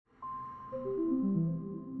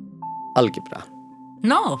algebra.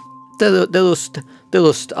 No.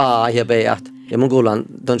 Tietysti A ja B. Ja mun kuulan,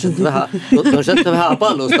 on sitten vähän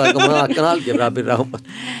palusta, kun mä haakkaan algebraa pirra hommat.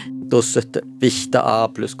 Tuossa, että vihta A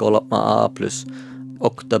plus kolma A plus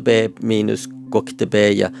okta B miinus kokta B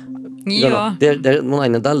ja Joo. Mun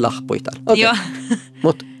aina tämän lahpuitaan. Okei. Joo.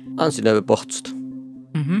 Mut Synnøve pohtsusta.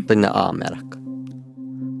 Tänne A-määräkkä.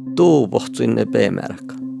 Tuu pohtsu inne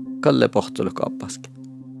B-määräkkä. Kalle pohtsulle kauppaski.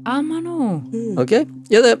 Manu. Okei.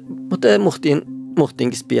 Ja mutta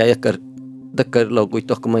muhtiinkin spiä takkar loukui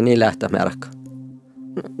tohko mä niin lähtää määräkkä.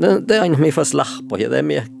 Te aina mi fas lahpo ja te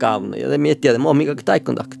mie Gávdno ja te mie tiedä mä oon mikä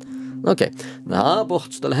taikkontakt. Okei. A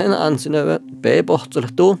pohtsusta hän Synnøve B pohtsulle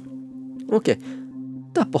tuu. Okei.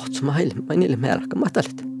 Tää pohtsu mä niille määräkkä. Mä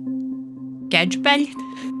talit. Kädspäljet.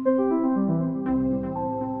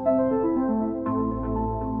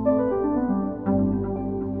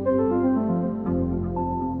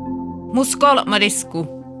 Mus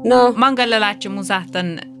kolmarisku. No. Mangalle lähtsä mun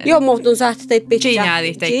sähtän. Joo, muutun sähtä tei pitää.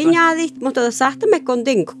 Chiinjaalit. Mutta sähtä me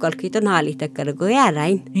kontinko kalkiita naalitekkäärä kuin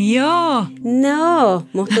jääräin. Joo. No,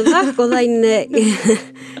 mutta tahko lain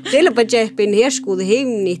silpä jehpin hieskuude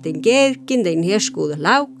himniitten kerkin, tein hieskuude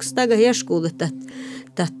laukstaga hieskuude, että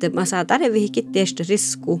mä saa tarvihikit teistä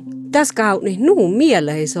risku. Tässä kauni nuun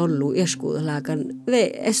mieleis ollut hieskuudelaakan,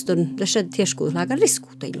 eston tässä hieskuudelaakan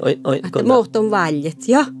riskuutein. Että muut on valjet,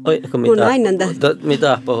 ja. Kun aina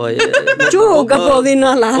mitä pohoi? Juuka pohdin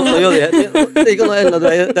alalla. Joo, eikö ole ennalta,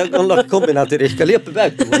 on kombinaattirihka lieppi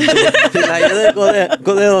päyttä.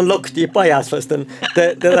 Kun te on lokti pajas vastaan,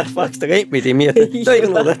 te faksta keimmitiin miettii. Te eikö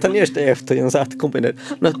ole, että niistä ehtoja saat kombinaat.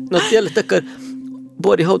 No tiedä, että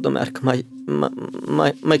både houtomärk,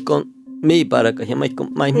 maikko on miiparaka ja maikko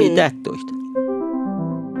mii tähtuista.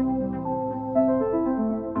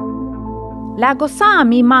 Lägo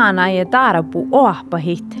sámi maana ja tarpu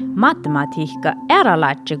oahpahit matematihkka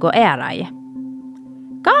ärälätsego äräje.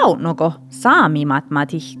 Gávdnoko sámi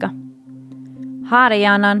matematihkka.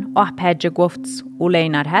 Harjanan oahpahajegofts Ole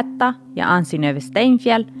Einar Hætta ja Synnøve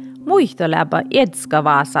Steinfjell muistoläpä edska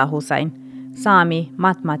vaasa husain sámi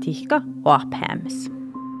matematihkka oahpahämmes.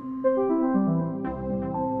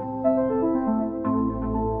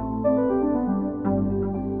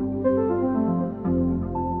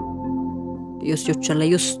 Jos jutsalla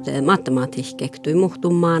just matematihka ektui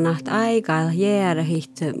muhtummaana, että aika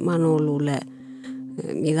jäärähit manolulle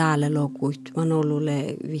midalle lokuit,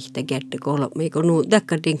 manolulle vihtä kerta kolme, kun nuu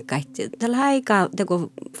dekkadinkait. Tällä aika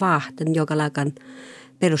teko vahten, joka lakan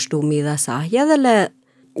perustuu mitä saa. Ja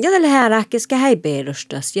tälle häärähkeskä häi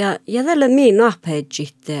perustas. Ja tälle miin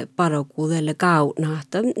nahpeitsit parokuudelle Gávdno,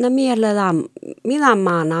 että mielellä mitä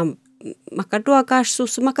maana makka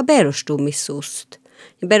tuokassuus, makka perustumissuust.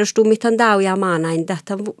 Ja perustumithan tauja maanain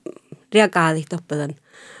tähtä reagaalit oppetan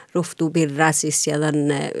ruhtuu pirrasis ja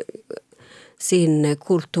tänne sinne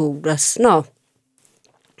kulttuuras. No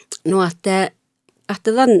että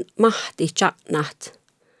tämän mahti tjatnaht.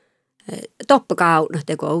 Toppa Gávdno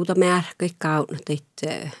teko uuta märkä Gávdno teit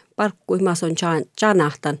parkkuimas on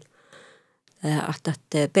tjanahtan. Että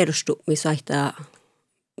perustumisaita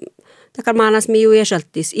takar maanas miu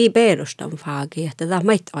jäseltis i perustan faagi, että tämä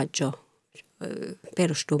Maid adjo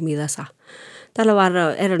perustuu mitä saa. Tällä var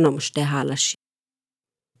erinomaisesti tehdäläsi.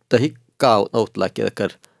 Tähi Gávdno outlääkki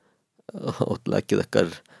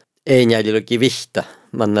ei näilläkin vihtä.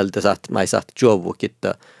 Mannalta saat, mä ei saat juovu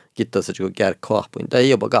kitta se joku kär kahpuin. Tai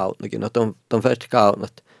jopa Gávdnokin. No ton ferte Gávdno.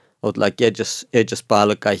 Outlääkki edes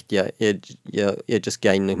palkait ja edes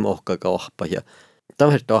käinnyt mohka kahpa. Ja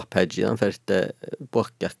ton ferte oahpaha, ton ferte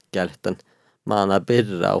pohkakältän. Maana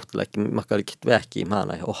perra outlääkki. Mä kallikit vähkiä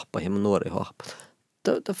maana ja oahpaha ja mun nuori oahpa.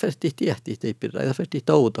 Ton ferte diehtit ei pirra. Ton ferte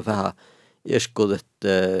touta vähän eskuudet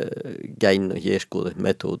käinnyt ja eskuudet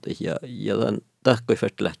metodit. Ja tämän tahkoi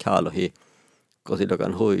ferte lähti haaloihin.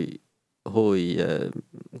 Kosilakan hui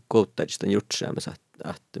kouttajista jutsäämässä,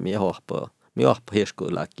 että minä oahpaha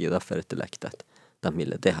eskuudet lähti ja tämän ferte lähti tämän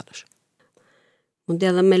millä tehdäs. Mun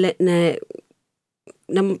tiedä meille ne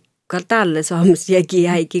tälle saamisiakin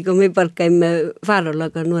häikin, kun me palkkaimme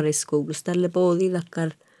Farollakaan nuoriskoulussa tälle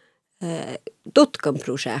pohdillakaan tutkan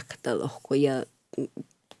projekta lohko ja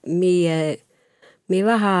me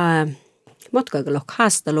vähän matkailok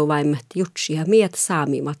haasteluvaimet jutsia miet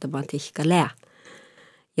sámi matematihka lää.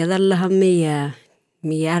 Ja tällähän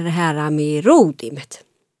me ärhäärämme ruutimet.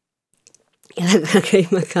 Ja tällä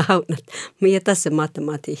käymä Gávdno, me tässä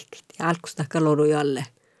matematihkit ja alkusta kaloru jalle.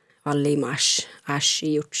 Allimas,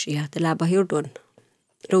 ashi jutsia, että läpä hiudon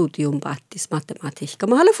ruutium pattis matematihka.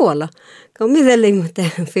 Mä haluan fuolla, kun mitelimme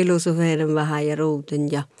filosofeiden vähän ja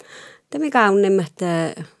ruutin. Ja tämä Gávdno,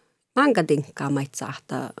 että manka tinkkaa maita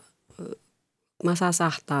sahtaa. Mä saa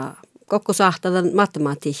sahtaa koko sahtadan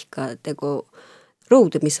matematihka teko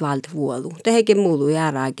ruutumisvalta vuolu. Tehekin muulu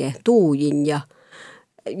järääke tuujin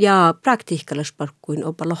ja praktiikkalasparkkuin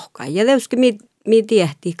opa lohkai. Ja teuski mi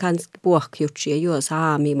diehti kans puhkjutsia juo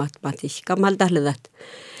sámi matematihka. Mal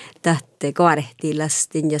tähte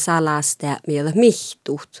kaarehtilastin ja salasta ja mielä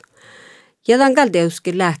mihtuut. Ja tämän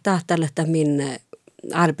kalteuski lähtää tällä min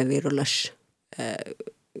arpevirullas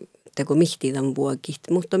teko mihti tämän vuokit.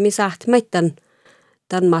 Mutta mi saht meitän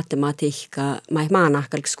tämän matematihka, mä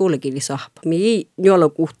maanahkaliksi skolekivisahpa, mi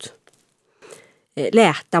jolokut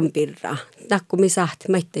lähtän pirraa. Takku mi saht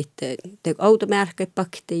meitän teko automärkkä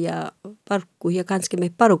pakte ja parkku ja kanske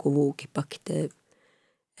me parkuvuuki pakte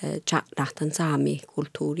tjatnahtan saami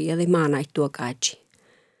kulttuuri ja maanait tuokaaji.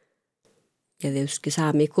 Ja tietysti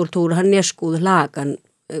saami kulttuurihan neskuud laakan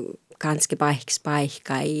kanske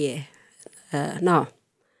paikkai no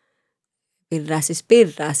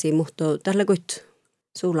pirrasi, mutta tällä kuit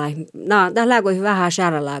sulai. No tällä kuit vähän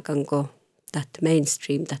särlaakan ko tät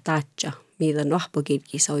mainstream tatcha mitä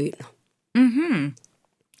nohpokirki soino.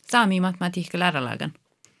 Sámi matematihka lärarlagan.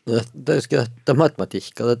 Tietysti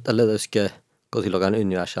matematihka tällä tietysti kotilokan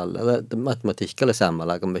universalla. Matematihka le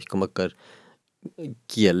sámelagan mehko makkar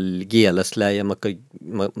kieleslä ja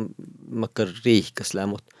makkar riihkaslä,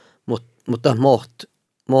 mutta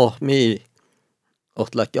mi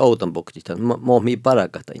ohtlaakki autonbuktitan, mi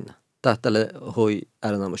parakataina. Tähtäälle hui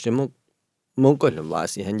ääränaamassa ja mun kohdalla vaan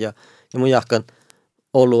siihen ja mun jahkan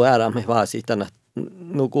ollut äärämme vaan siitä, että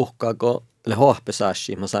nukuhkaako le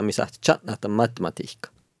hohpesashi, mä saan misahti chatnata matematihka.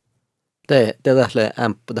 Te tähle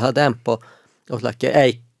ämpö, tähän ämpö ohtlaakki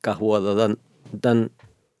äikka huolta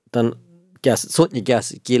tämän sunni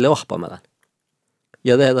käs kiille ohpamalan.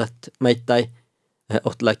 Ja tehdät meittai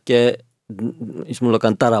ohtlaakki jos mulla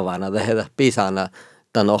on taravana tehdä pisana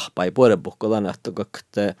tämän ohpai puolenpuhkolan,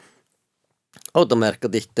 että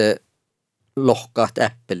automerkkatihte lohkaat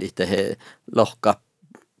äppelit he lohkaa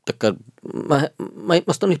takkar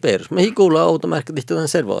mä stoni perus. Mä ei kuulla automerkkatihte tämän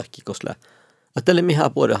servoakki kosla. Ajattelen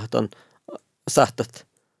mihän puolehton sahtat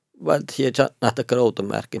valt hiedä takkar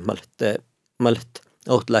automerkki mallet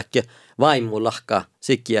ohtlääkki vaimu lahkaa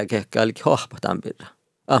sikkiä kehkä eli hohpatan pirra.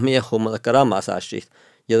 Miehumma takkar ramasaashit.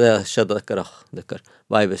 Ja det skedde takkar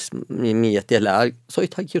vaives miä tiellä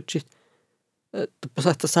soit hakjutsit. På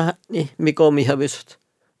sätt så niin mikä on mihän visut.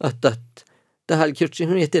 Että tähän jutsit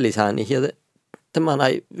miä telisääni ja tämä on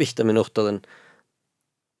ai 5 minuuttia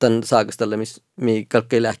tämän saakastalle mi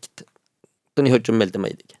kalkkei lääkit. Toni hoidon meiltä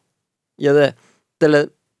meidikin. Ja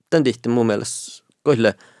tälle tän dihti mun mielestä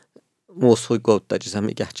kohdelle muus hui kouttajissa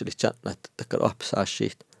mikä kähtselit chatna että takkar oahpaha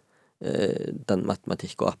tämän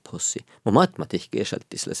matematihka oahpahossi. Mun matematihka ei sieltä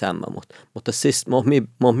sille samma, mutta siis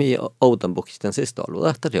mi outanbukisten siis ollut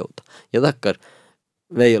lähtareuta. Ja takkar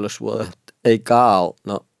veijolusvuodet ei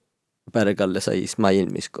Gávdno pärkälle sais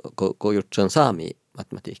maailmis, kun jutsan sámi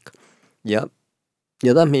matematihka. Ja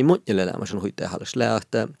tämä mun elämässä on huitehallis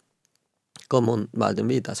lähtee, kun mun valtion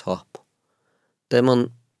viitas hahpu. Tämä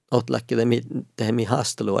otlakki tehmi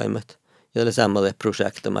haasteluaimet. Ja oli samalla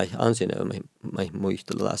projekta mä Synnøve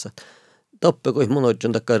muistelulasat. Toppe kun mun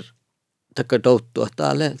oikein takkar touttua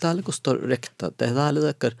täällä kun sto rekta täällä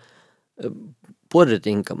takkar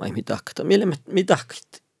puoretinka mä mitakta. Millä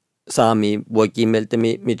mitakit saami vuoki meiltä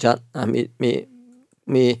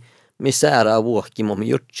mi sääraa vuokki mun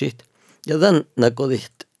jutsit. Ja tän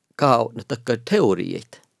nakodit Gávdno takkar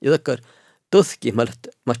teoriit. Ja takkar tutkimalta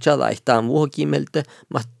mä chalaihtaan vuoki meiltä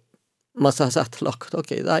mä saa saat lokta,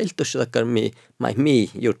 okei, tämä iltuisi takkar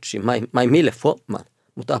mi jutsi, mai mille fotman,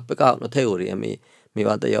 mutta appe Gávdno teoria mi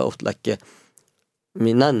valta johtlakke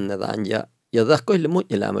mi nannetaan ja takkoille mun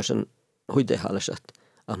elämässä on huitehallisat,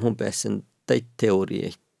 mun pääsen teit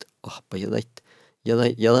teorieit ohpa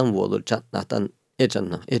ja tämän vuodun chatnataan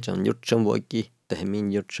ejan jutsan vuoki, tehdä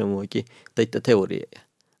min jutsan vuoki, teitte teoriaa,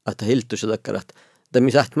 että iltuisi takkar, että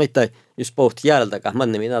mi saat meitä, jos puhut jältäkään,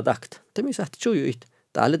 manne minä takta, te mi saat sujuit.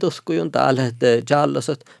 Täällä tuskujun, täällä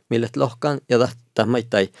jallasot, millet lohkaan, ja tämä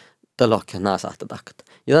ei lohkaan naasahta takata.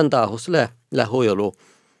 Ja tämän taahus lähuijolu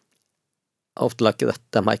oftalakki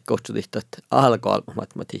tämä ei kohtsutit, että alkaa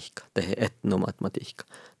matematihka, tehdä etnomatematiikka.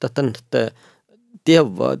 Tätä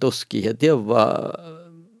tievaa tuski ja tievaa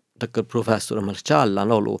takkar professori, mä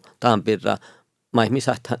jallan ollut tämän pirra, mä ei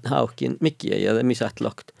misät haukin mikiä ja misät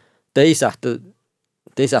lokt. Te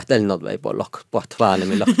ei saa elnod vai voi lokka pohti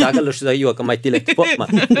vaanimilla. Tää kallu sitä juoka mai tilekki pohma.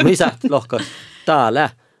 Misä lohka täällä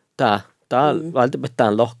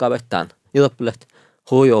valtapettaan lohkaa vettään. Ja loppulet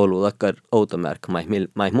huijoulu takkar automerkka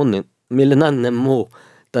mai mille nannen muu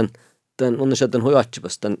tän unnesetan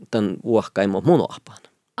huijoatsipas tän vuokkaimo mun oahpaan.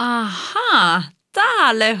 Aha,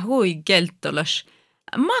 täällä hui keltolas.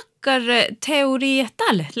 Makkar teoria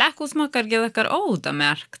tälle. Lähkus makkar kelakar outa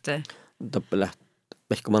märkte. Tappele,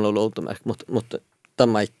 ehkä mä oon ollut outomärk, mutta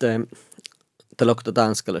tämä itse, tällä okta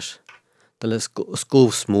tanskalais, tällä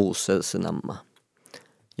skuusmuus se namma.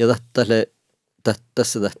 Ja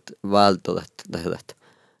tässä valto,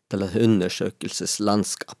 tällä undersökelses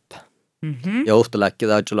landskap. Ja ofta läkki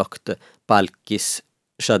täytyy lokta palkis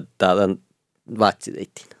shaddaa tämän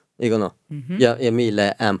vatsideitin. Eikö no? Ja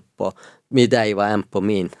millä ämppo, mitä ei vaan ämppo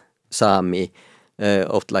min saami,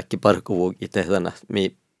 ofta läkki parkuvuuki tehdään,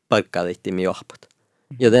 mi parkkaadeitin mi johpat.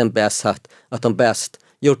 Ja den päässä, että on päästä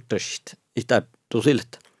juttusit, että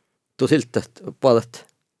tusilta puolet,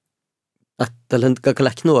 että tällä kaikki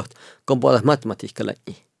nuot, kun puolet matematiikka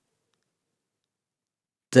läkki.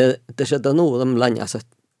 Te sieltä nuudam lanjassa,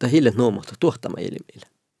 että hillet nuomuutta tuottamaan ilmiille.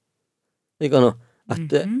 Eikö no?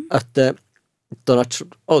 Että tuon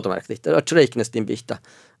automerkki, että reiknestin pihtä,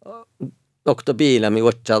 okta biilami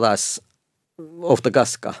vuotsaa taas ofta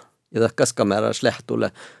kaska, ja tämä kaskamäärä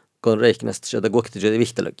lähtuulle, kun reiknest sieltä kuokti sieltä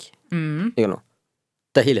vihtelökin. Eikö no?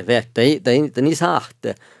 Tämä hillet veettä, tämä niin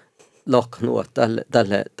saahte loknua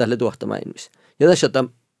tälle tuottamaan ilmiille. Ja tässä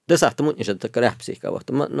saattaa mun niistä takia räpsiikkaa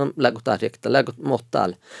vuotta. Mä läkut tarjekta, läkut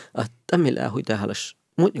mohtalle. Että millä hui tähäläs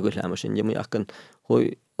mun joku lämmöisen ja mun jakkan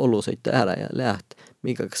hui olu seittä äärä ja läht.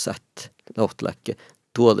 Mikä saat lohtaläkki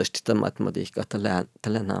tuolesti tämä matematiikka, että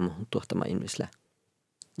tällä naamun tuottamaan ihmisellä.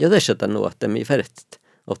 Ja tässä tämän nuotta, mi färtit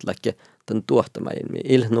lohtaläkki tämän tuottamaan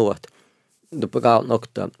ihmisellä. Il nuot. Tuppa kaun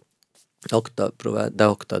okta prova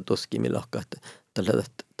tuskimilla okka, että tällä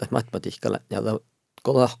matematiikalla ja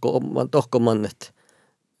tohko mannet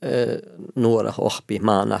nuora ohpi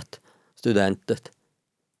maanat studentit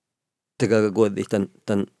tekee kuitenkin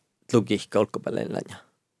tämän logiikka olkapäällä.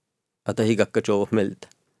 Että hikakka joo meiltä.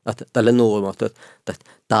 Että tälle nuormat, että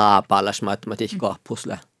taapalas matematiikka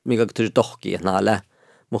ohpusle. Mikä tuli tohki näällä.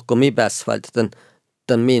 Mutta kun minä pääs valita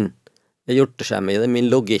tämän min ja juttusämme ja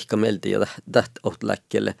min logiikka meiltä ja täht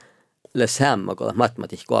ohtaläkkelle sämmä kun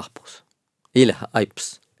matematiikka ohpus. Ilha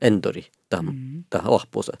aips endori tähän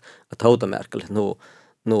ohpus. Että hautamärkälle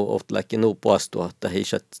oftaläkki puastua, että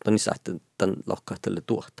heisät on nisähti tämän lokkaatelle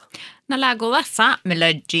tuota. No lägova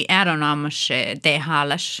sápmelažžii äronaamassa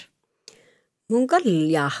tehalas. Mun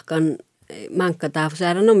kaljahkan mankka taavus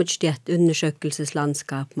äronaamassa tehty undersökelses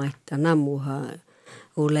landskapmaita nammuha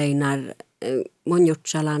Ole Einar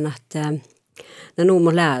monjutsalan, että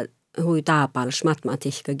nuumo lää hui taapals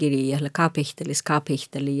matematihkka kirjalla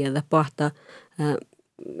kapihteli ja pohta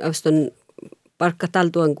avston parkka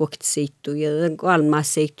taltuan kuokti seittu ja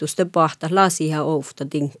kolmas seittu sitten pohta lasiha ofta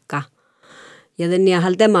tinkka. Ja den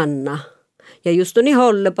jäähäl manna. Ja just on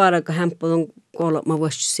holle paraka hämppo on kolma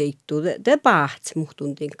vuosi seittu. Te pahtsi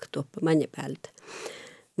muhtun tinkka tuoppa mänjä päältä.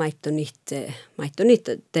 Maitto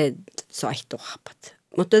niitä te saihtohapat.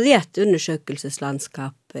 Mutta tiedätte undersökelses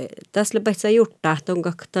landskap. Tässä lepetsä juttaa, että on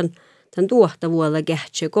tämän tuohta vuolla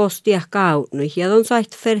kähtsä kostia Gávdno. Ja on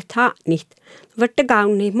saihto ferte haanit. Värte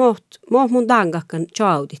Gávdno mun tankakkan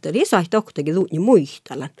tjautit. Eli saihto oktakin tunni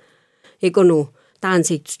muistalan. Eikö nuu?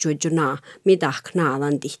 Tansitsu juojuna mitah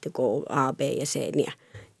knaalan tihteko A, B ja C.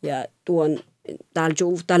 Ja tuon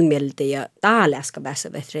täällä mieltä ja täällä äsken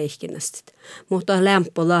päässä vetreikinnästä. Mutta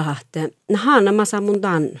lämpö lahahte. Nahanna mä saan mun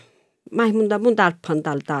talpan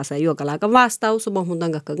täällä taas joka laika vastaus. Mun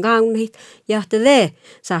tankakkan Gávdnoit. Ja te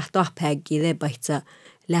saa tohpäkkiä te paitsa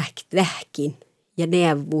lähkin ja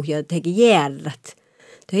neuvu ja teki järrät.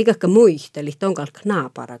 Te ikakka muisteli, että on kalka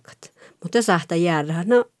naaparakat. Mutta saattaa jäädä.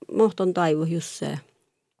 No, mohton taivu just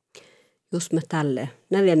me tälle.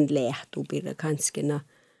 Näin lehtuu piirre kanskena.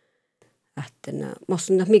 Että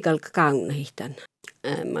mohton mikalka Gávdnoitan.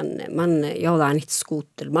 Man jollain itse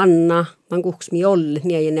skuutter manna. Man kuks mi olle,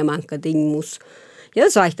 niin ja ne manka tingus.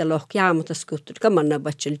 Ja saihta lohkia, mutta skuutter kamanna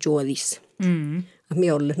vatsel juodis.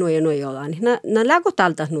 Mi olle, nuo jollain. Nää läkö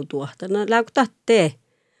tältä nu tuohta. Nää läkö tee.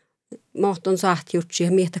 Mohton saat jutsi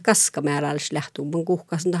ja miehtä kaskamäärällä lähtuu. Mun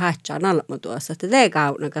kuhkasin tähän alma tuossa, että te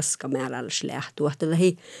Gávdno kaskamäärällä lähtuu. Että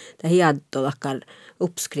tähän addolakar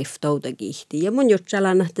uppskrift outa kihti. Ja mun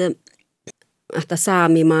jutsalan, että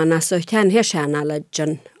saamimaana soit hän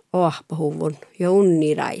hesänalajan oahpahuvun ja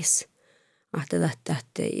unnirais. Että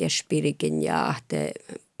jespirikin ja että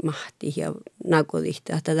mahti ja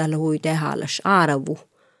nakodihti, että tällä hui tehalas arvu.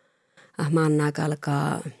 Manna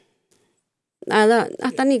kalkaa.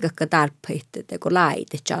 Että niikakka tarpeita, teko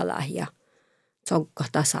laite chala ja sokka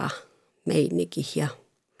tasa meinikin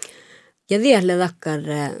ja vielä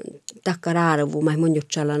takkar arvu mä mun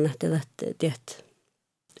jutsalan että tiedät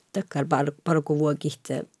takkar parku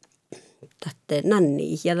vuokihte tatte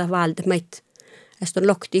nanni ja valde meitä eston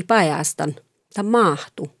lokti pajastan ta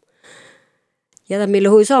mahtu Ja millä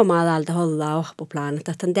hui somalaalta hollaa ohpoplanat,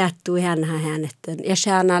 että hän teättui hän, että ja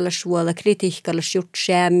sään alla suola kritiikalla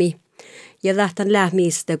jutsämi. Ja lähtän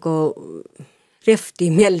lähmistä, kun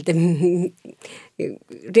rifti mieltä,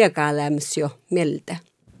 riekaalämys jo mieltä.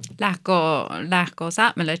 Lähkö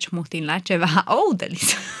sápmelažžii muhtiin lähtsee vähän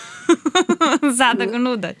oudelis. Saatako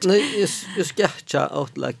nuudat? No jos kähtsää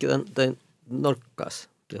outlääkin tämän norkkaas,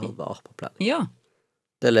 niin on ohpoplan. Joo.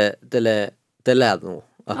 Te lähdnu,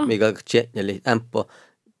 että mikä tjenneli ämpö,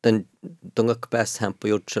 ton päässä ämpö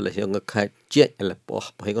jutselle, jonka kai tjennelle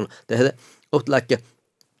pohpa. Tehdä outlääkin,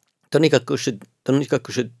 ton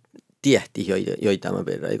ikakkuiset diehtit, joita mä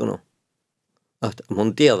verran, eikö no?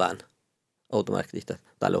 Mun tiedän automerkitistä,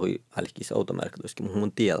 täällä oli älkis automerkityskin,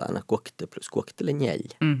 mun tiedän kuokitte plus kuokittele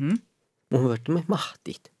neljä. Mun verran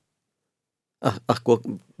mahtit.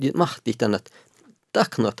 Mahtit tänne,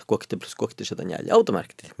 taknot kuokitte plus kuokitte sitä neljä.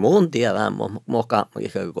 Automerkitistä, mun tiedän, mun kaamma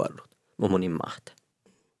ikään korrut, mun niin mahti.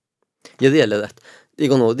 Ja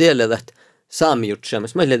tiedän, että saami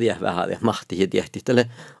jutsemus, meillä tiedä vähän, että mahti ja diehtit. Tälle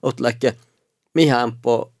otlääkkiä, mihän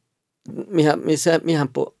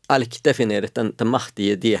po alki defineeri tämän mahti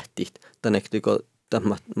ja diehtit. Tänne kun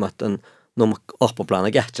tämän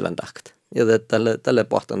ohpoplana kähtselän takt. Ja tälle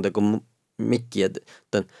pohtan kun mikkiä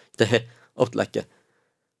tehe otlääkkiä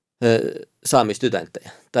saami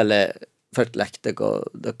studentteja. Tälle ferte kun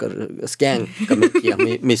skänka mikkiä,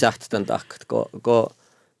 missä tämän takt.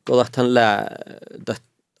 Kun lähtään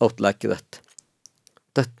otlääkkiä, että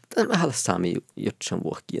vähän saami jutsan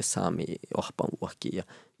vuokki ja saami ohpan vuokki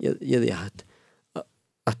ja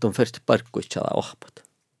että on först parkkuitsalla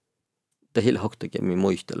ohpat. Det hela hoktakin mi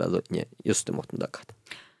muistella just det måten takat.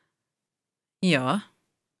 Joo.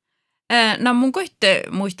 No mun koitte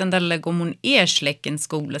muistan tälle, kun mun iäslekken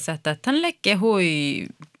skoulassa, että hän lekke hui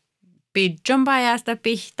pidjon päästä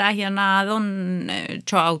pihtää ja naadon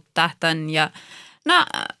tjouttaa tän ja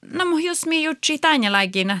no mun just mi jutsi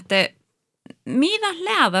tänjälläkin, että mitä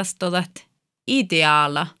lähdästä olet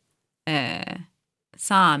ideaala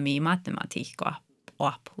saami matematihka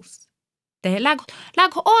oahpus? Det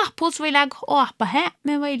lägg oahpus vai lägg oahpaha,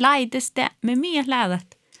 me vai laitesta, me mitä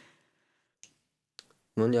lähdät?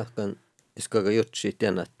 Mun jahkan, jos kaka jutsi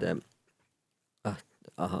tiedän, että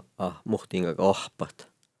muhtiin kaka ohpat.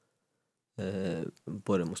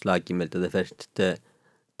 Puolemus laakimelta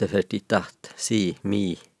te färti taht,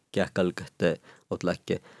 mi, kähkalkahte, ot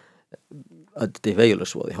läkke, että te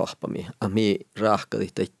veijolusvuodi hohpami. Mi raahkadi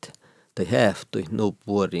te häftui nu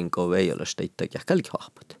puorinko veijolas teitte kähkalki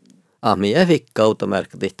hohpat. Mi efikka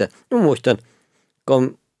automerkki että muistan,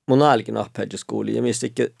 kun mun alkin oahpahaskouli ja missä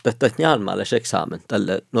tätä njalmaalle eksamen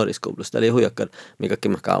tälle nuoriskoulussa tälle huijakkar mikä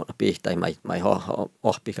mä kauna pihtää mai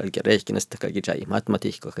ohpi kaikki reikinästä kaikki jäi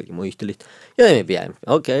matematihka kaikki muistelit ja me vielä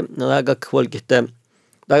okei no aika huolkitte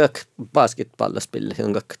aika basketballspille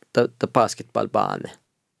jonka basketballbane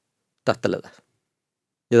tattella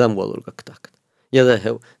ja tämän vuodella kaktak ja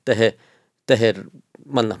tehe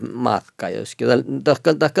manna matka joskin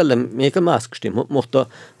takalle mikä maskusti mutta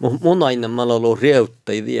mun aina mä ollut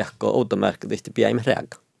reutta i viekko automerkitisesti piäimme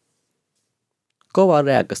reaga kova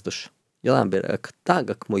reagastus ja lämpirä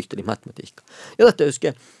tagak muisteli matematihka ja tätä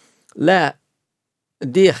joskin lää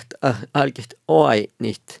dieht alkit oi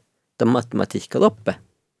niitä tämän matematihka loppe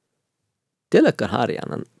telekar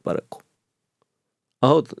harjanan parku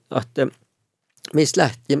että mistä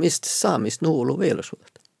lähti ja mistä saa mistä nuulu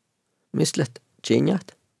velosuudet mistä lähti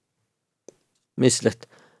tjinjat,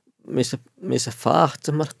 missä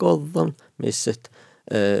fahtsamalla kollon, missä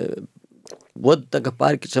vuottaka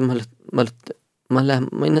parkitsamalla, mä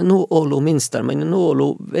nu olu minstar, mä nu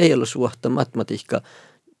olu veilusuhta matematihka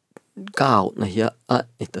Gávdno ja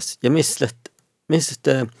annitas, ja missä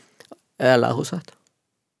älähusat.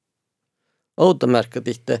 Outomerkka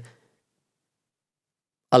tihte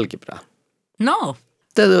algebra. No.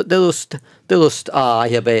 Teust A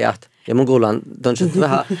ja B. Ja mun kuulan, on sitten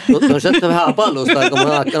vähän palusta, kun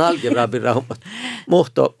mä alkan algebraa pirraa hummat.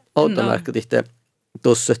 Muhto automerkki tihte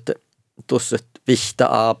tusset vihta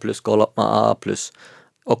A plus kolma A plus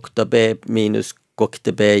okta B minus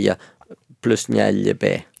kokte B ja plus 4 B.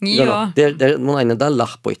 Joo. Mun aina täällä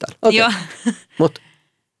lahpuitaan. Okei. Joo. Mut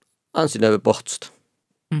Synnøve pohtsusta.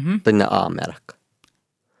 Tänne A-merkka.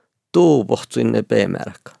 Tuu pohtsuinne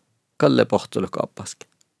B-merkka. Kalle pohtsulle kaappaski.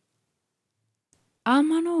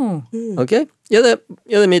 Manu. Okei. Ja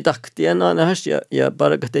det mi taktien anahas ja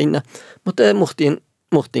parakateina. Mutta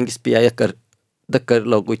muhtiinkin spiä jakkar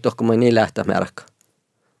loguit tohkumaan niin lähtää merkka.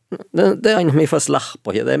 Det aina mi fast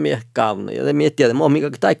lahpo ja det mi Gávdno ja det mi tiedä mo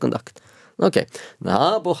mikä taikon takt. Okei.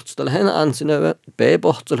 Na pohtsulle hän Synnøve B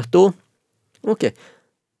pohtsulle tuu. Okei.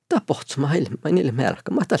 Tää pohtsuma heille niille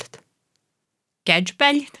merkka matalet.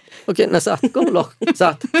 Kädspäljet. Okei, no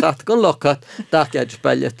saatko lokkaat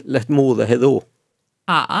tahkädspäljet läht muuta heduu.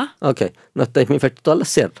 Okei, no teit min färdigt alla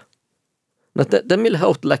ser. No det millä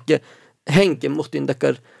hautläkke henki muhtin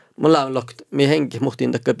takar, mulla on lokt mi henki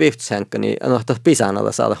muhtin takar biftshänkani, no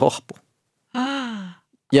pisanalla saada hohpu.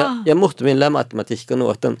 Ja muhtin min matematiikka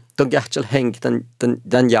nuo, ton kähtsel henki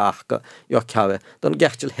tän jahka, jokhave, ton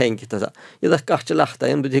kähtsel henki tasa. Ja tas kähtsel lähtää,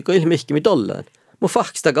 ja butiikko ilmihki mi tollaan. Mun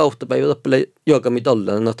faksista kautta päivä toppele joka mi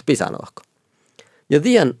tollaan, no pisanalla. Ja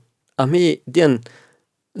tien, tien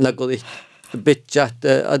lagodit bitchat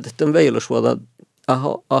att den veilusvuoda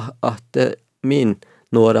att min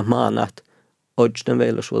några manat odden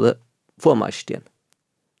veilusvuoda fuomaistien.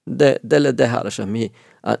 Det här så mi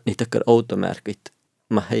att ni tackar automärkit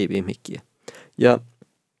ma heivi mikkiä. Ja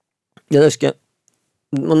täskä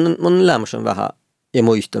mun lämmös on vähän ja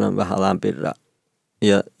muistan vähän lämpirä.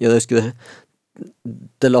 Ja täskä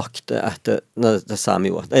det lokte että no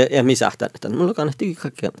sámi vuotta. Ja misähtän että mulla kannatti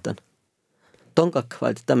kaikkea tämän. Tonka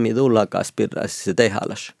kvalti tämmi tullakaan spirraisi se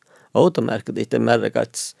tehalas. Automärkit itse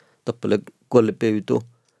märkats toppele kuolipyytu.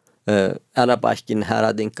 Äräpäihkin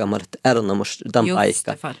härädin kamarit ärnamus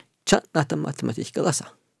tampaikka. Tjatnata matematiikka tasa.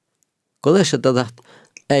 Kodessa tätä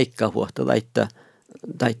eikka vuotta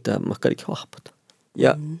taittaa makkarik hohpot.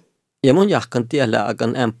 Ja mun jahkan tiellä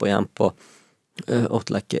akan ämpö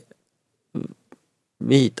ohtlakke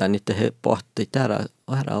viitaan, että he pohtii täällä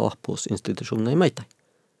ohpuusinstitutionia meitä.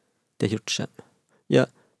 Tehjutsen. Ja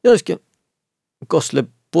joskin kosle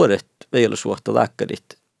puolet veilusvuotta läkkärit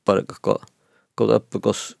parka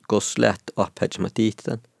kos läht oahpaha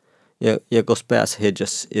ja kos pääs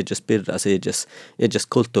hedjas pirras hedjas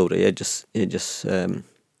kulttuuri hedjas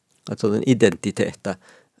identiteetta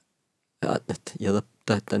ja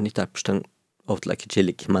tätä niitä pistan ohtlakin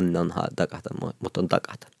chillikin mannan takata mutta on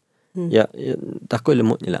takata. Ja takoille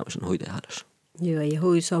muut elämässä huitehadas. Joo, ja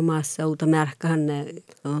huisomassa uutta märkään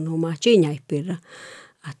on oma tjinjäipirra.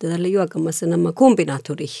 Että tällä juokamassa nämä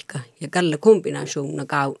kombinaattorihka ja kalle kombinaationa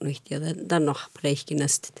Gávdno ja tämän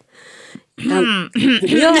nohpreikkinästet.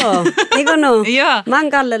 Joo, eikö no? Man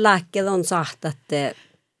kalle lääkkeet on sahtat.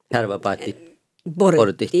 Härväpaatti.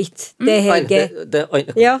 Bortit. Teheke.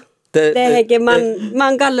 Joo. Teheke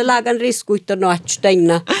man kalle lääkän riskuitto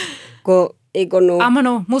nohtsteina. Ko eikö no?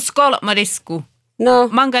 Amano, muskolma risku. No.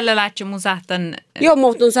 Mangalle lähtee mun sähtän... Joo,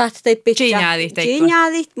 muhtun sähtää teit pitää.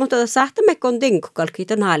 Tjinjäadit. Mutta sähtää me kon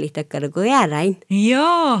tinkkukalkit on haalitakara kuin jääräin.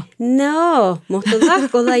 Joo. No, mutta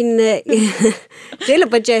tahko lain...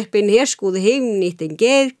 Silpä tsehpin hieskuude himniitten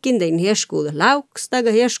kerkin, tein hieskuude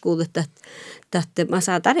laukstaga hieskuude, että mä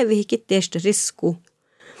saa tarvihikit teistä risku.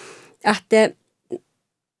 Että...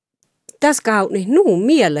 Tässä Gávdno nuun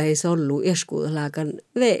mieleis ollut eskuudellaakan,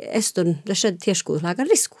 eston tässä eskuudellaakan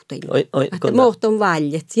riskuutein. Että muut on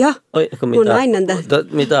valjet, ja mun aina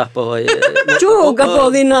mitä pohoi? Tjuuka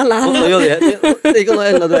pohdin alalla. Eikö ole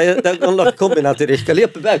ennalta, on lokk kombinaattirihka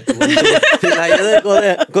lieppi väytty.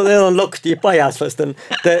 Kun te on lokti pajas vastaan,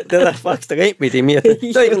 te faksta keipiti mietin.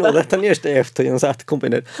 Eikö ole, että niistä ehtoja on saatu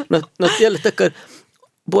kombinaat. No tielle takkar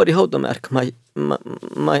vuori houtomärk,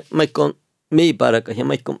 maikon miiparaka ja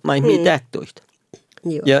mai tähtoista.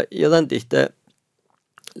 Ja tämän tihtä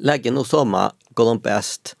lääkin on sama kolon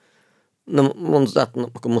päästä. No mun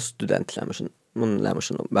saattanut, kun mun studentlämmöisen, mun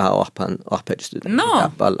lämmöisen on vähän oahpaha-studentti.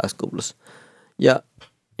 No. Pallaskoulussa.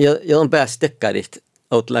 Ja on päästä tekkarit,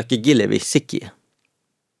 oot lääkki gilevi sikiä.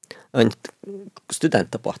 On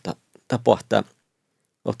studentta pohtaa,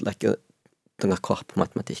 oot lääkki tämän kahpa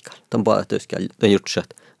matematiikalla. Tämän paljon työskään, tämän jutsat.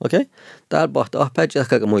 Okei? Täällä pohtaa oahpaha,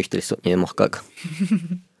 ja muistelisi niin mohkaakaan.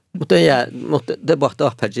 Mutta te pohtaa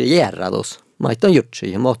oahpaha järjädus. Maita on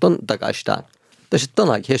jutsia, mutta on takaistaan. Tässä on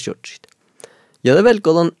aika jutsit. Ja det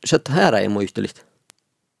velkol on että här ei muistelit.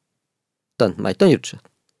 Tän maita on jutsit.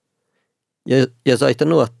 Ja saita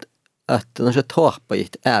nuot, että on se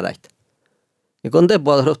hoahpajit ääräit. Ja kun te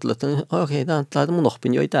puolella rotella, että okei, tämä on mun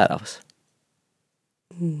oppin jo täärävässä.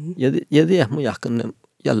 Ja tiedä mun jahkan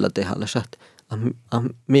jällä tehällä, että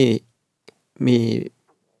mi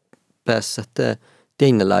päässä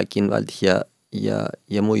teinäläkin välttämättä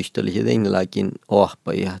ja muisteli ja teinäläkin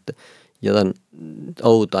oahpajia, ja tämän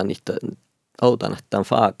outan, että tämän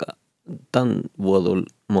faaka, tämän vuodun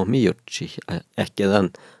mun miutsi, ehkä tämän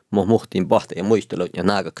mun muhtiin pahti ja muistelu ja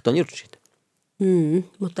nääkäk ton jutsit.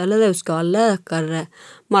 Mutta löyskaa lääkärä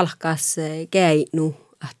malkas Gávdno,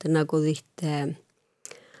 että nakodit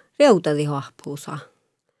reutadi hahpuusa.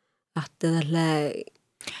 Että tällä...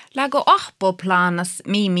 Lägå ahpoplanas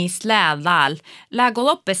mimis läädal, lägå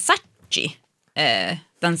loppe satsi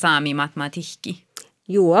tämän sámi matematihkki.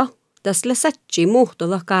 Joo, tässä satsi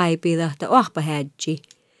muhtova kaipida, että oahpahädji.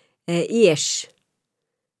 ies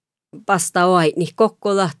vasta oai, niin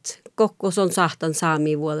kokko on sahtan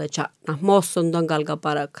saami vuolle tjatna, mosson ton kalka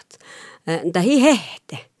parakat. Tähi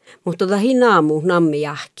hehte, mutta tähi naamu nammi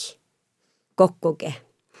jahki, kokkoke.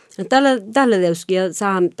 Tällä teuskin ja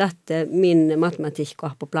saa tähtä min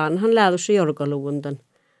matematihka-ahpoplaan, hän lähdössä jorgaluvun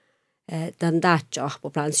tämän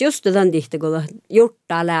tähtsä-ahpoplaan. Just tämän tihti, kun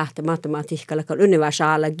juttaa lähtee matematihkalla, kun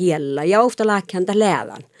universaala kielellä, ja ofta lähtee häntä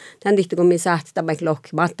lähdän. Tämän tihti, kun minä sähti tämän lohki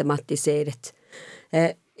matemaattiseidet.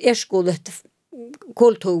 Eskuudet,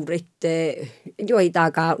 kulttuurit,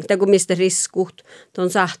 joitakaan, kun mistä riskut, tuon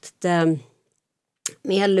sähti, että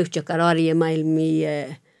minä lyhtsakar arjemaailmi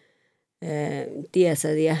tiesä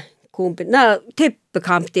kumpi. No,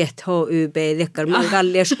 tippekamp tiet HUB, dekkar man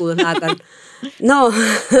kalli eskuuden lagan. No.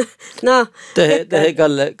 Te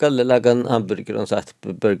kalle lagan hamburger on sagt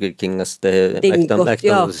Burger Kingas te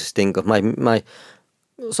McDonald's tinko. Mai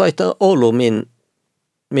saita Oulu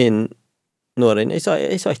min nuorin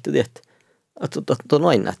ei saita tiet. Att on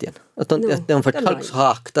aina tien. Att on för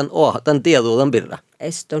talkshaak den tieduudan birra.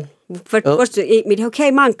 Eston. Koska mitä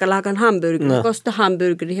okei manka lagan hamburger, kosta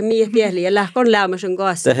hamburger ja mie tieli ja lähkon lämmäsen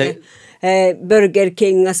Guossin. Burger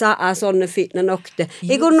King saa sonne fitna nokte.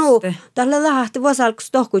 Eikö nu tällä lähti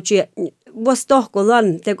vuos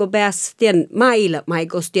tohkolan teko pääs tien mailla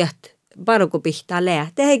maikostiat parko pihtaa lää.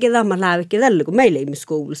 Te heikin tämä lävikki tällä kun meillä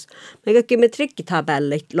ihmiskuulussa. Me kaikki me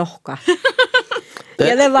trikkitabelle lohkaa.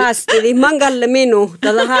 Ja ne vastili, mangalle minu,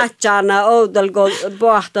 tällä haatsana outalko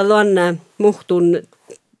pohta luonne muhtun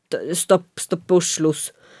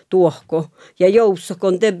stoppuslus tuohko. Ja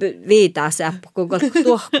joussakon te viitaa säppukko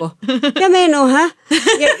tuohko. Ja minu,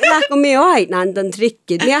 ja lähkö mie aina tämän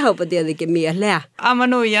trikkit. Mie haupa tietenkin mie lää. Amma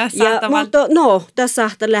nuija, mutta no, tässä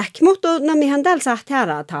sahta lähki. Mutta no mihän täällä sahti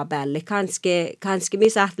härätä päälle. Kanske mi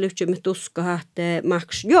sahti lyhtsymme tuska, että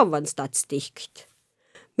maks jovan statistikit.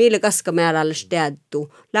 Millä kaskamäärällä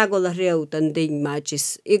städdu, läkolla reutan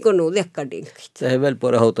dingmaagis, ikonu lekkadinkit. Se ei vielä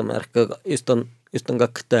puhuta hautamärkkä, just on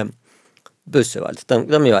kakte pyssyvalta. Tämä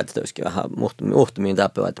on tietysti vähän muhtumiin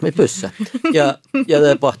täpövalta, me pyssä. Ja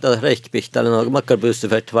tämä pohtaa reikkipihtällä, no makkar pyssy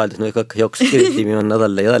färtvalta, no kakka joksi kyrtiimi on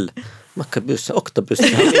tälle ja tälle. Makkar pyssä, oktapyssä.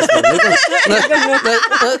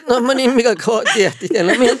 No mä niin mikä tiehti,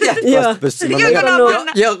 no mihin tiehti vasta pyssy.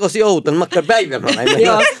 Ja kosi joutan, makkar päivänä.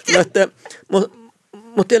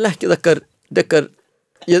 Mutta ei lähti takkar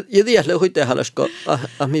ja tiedä huiteen halasko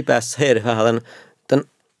mi pääs herhähän tän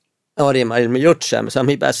arjemaailman jutsäämässä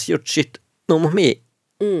mi pääs jutsit no mi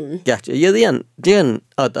kähti ja tien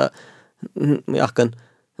ata jahkan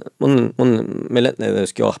mun meille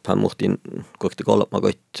näyski oahpaha muhtin kokti kolma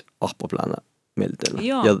koit oahpaplana meiltellä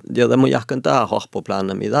ja tämä mun jahkan tää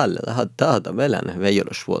oahpaplana mi tälle tähän velän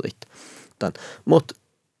veijolosvuolit tän mut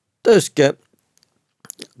töske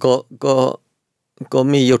ko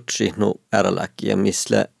mi jutsi nu ärläki ja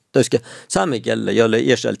misle toiske sami kielellä jolle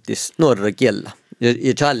iäseltis nuorra kielellä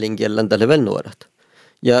ja challin kielellä tälle vel nuorat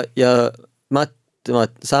ja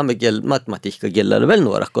sami kiel matematihka kielellä vel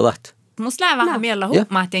nuorat kolat musta lää vähän miellä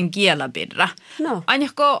huomaatin kielabirra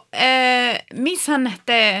ainakin mishän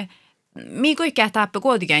te mikä kähtääpä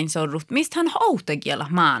kuitenkin sorrut mistähän outa kielä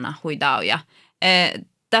maana huidauja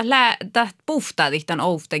Tämä puhtaa tihtan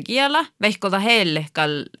outa kielä, veikkolta heille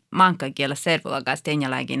kal manka kielä servulakas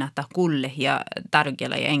tenjälläkin että kulle ja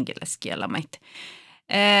tarkielä ja enkeläskielä meitä.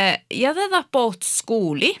 Ja tätä poht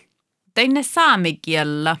skuuli, teinne saami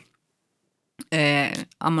kielä,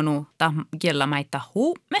 ammanu ta kielä meitä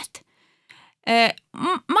huumet.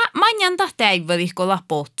 Manjan tahti ei vihkolla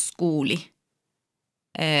poht skuuli,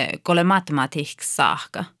 kolle matematihka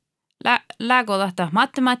saakka. Läkolla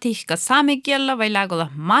matematihka saamikielellä vai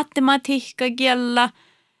läkolla matematihka kielellä.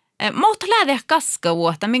 Mutta lähdä kaska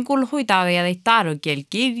vuotta, min kuulu huitaa vielä tarkiel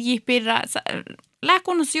kirjipirra.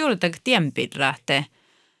 Läkunnus juuritak tienpirra te.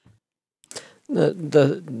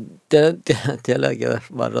 Tielläkin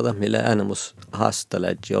varrata, millä äänemus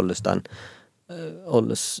haastaläji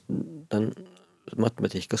olles tämän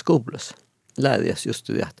matematihka skoulassa. Lähdäs just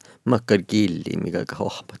det makkar gilli, mikä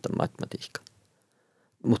hohpata matematihka.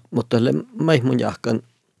 Mutta mun jahkan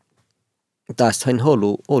taas hain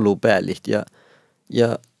holu päällit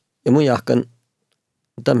ja mun jahkan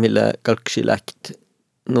tämmillä kalksi läkt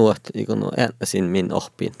nuot ikon äänäsin min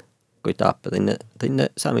oppin kui taappa tänne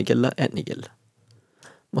saamikielellä äänikielellä.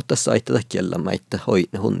 Mutta saitte kielellä maita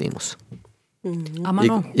hoine hunnimus.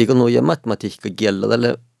 Ikon ja matematihka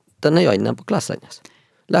kielellä tänne aina på klassanjas.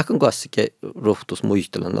 Lähkön kassikin ruhtus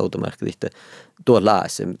muistelan automerkki että tuo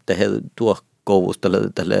laase tuo koulussa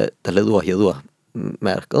tälle tuo ja tuo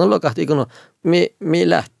märkä. No lokahti, kun mi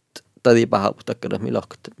läht tadi paha takkara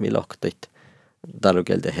mi lohktait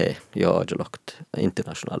Tarukieltä he joodolokt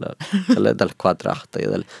internationaala tällä kvadrahta ja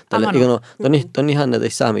tällä on ihan näitä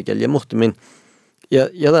saamikieliä muhtimin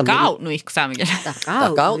ja Gávdno ikke saamikielä.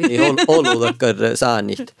 Gávdno oludakkar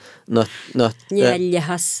saanit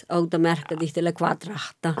Neljähäs automerkka tihtellä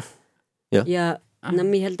kvadrahta ja no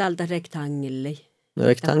mihin tältä rektangelle. No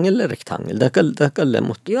rektangelle tälle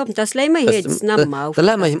mutta joo tässä leima heits namma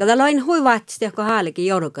täällä on huivaatsti joka haalikin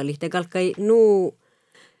jorkali te kalkai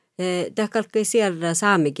tämä kalkai siellä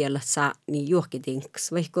saamikielessä niin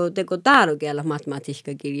juokitinks vaikka teko taarukielä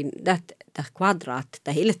matematiikkakin tämä kvadraat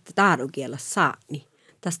tämä hiljettä taarukielessä niin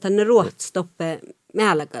tästä ne ruots toppe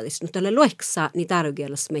määlläkälis mutta tälle lueksaa niin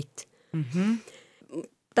taarukielessä meitä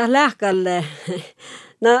tämä lääkälle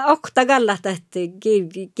oktakalla tästä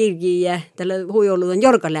kirjiä tällä huijoluuden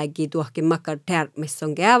jorkalääkiä tuohkin makkar tärmissä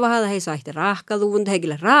on käyvahalla he saitte rahkaluvun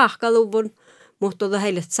heille rahkaluvun mutta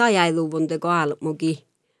heille sajailuvun teko almuki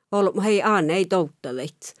hei aina ei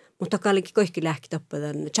touttaleet mutta kallikin kaikki lähti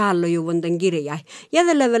toppadan challojuvun den kirjai ja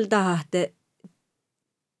tällä vielä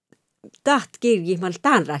taht kirji mal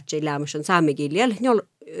tan ratsi lämmäsen saamikirjalla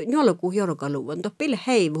jolku jorkaluvun toppille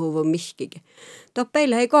hei huvun miskike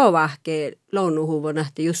toppeille hei kovahke lounuhuvun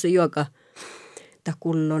nähti jos se joka ta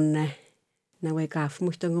kullonne na voi kaaf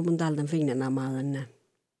muistanko mun taldan finnana maalan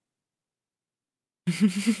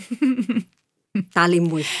talin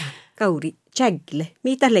muista kauri Tjägle.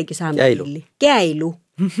 Mitä leikki saamikirli? Gäilu.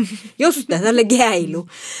 Just tälle gäilu.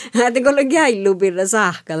 Häntä kun gäilu pirra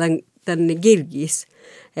saahkalan tänne kirgis.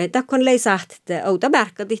 Takkon lei saht, että outa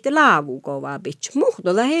märkka tihti laavu kovaa bitch.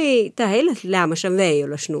 Muhtoda hei, tää heille lämmäsen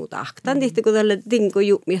veijolla snuutak. Tän tihti kun tälle tinko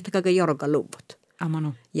juumi, että kaka jorkaluvut.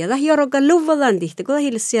 Amano. Ja tää jorkaluvutan tihti kun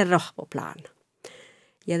heille siellä rahpoplaana.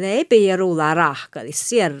 Ja tää ei pidä ruulaa rahkalis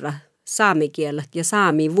siellä saamikielet ja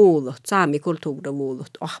saamivuulot, saamikulttuurivuulot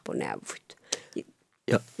ohponävyt.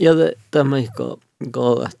 Ja tämä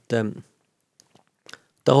että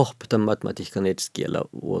tohpatan matematiikan etsiskielä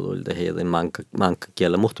vuodolta heidän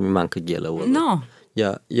mankkakielä, muhtamin mankkakielä vuodolta. No.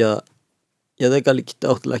 Ja det kallikki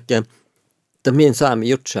tohtaläkkeen, että mien saami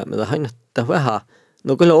jutsaa, mitä aina tämä vähän,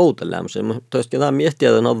 no kyllä outelämisen, mutta toisin tämä miettiä,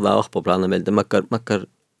 että ollaan ohpoplaana meiltä, makkar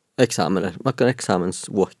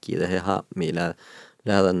eksamensvuohkia, että he haamilla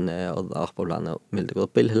lähdän olla ohpoplaana meiltä, kun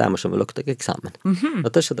pille lämmäsen vielä okta eksamen. No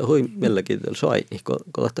tässä on hui meilläkin soi,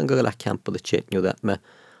 kun lähtään kaikilla lähkämppuille tjetjuta,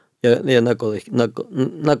 ja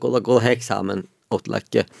nakolla eksamen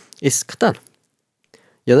otlakke iskatan.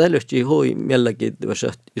 Ja tämä lyhti hui meilläkin,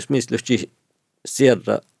 jos mistä lyhti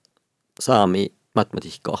sieltä saami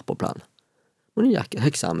matematihkka ohpoplaana. Mun jälkeen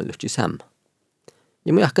eksamen lyhti samma.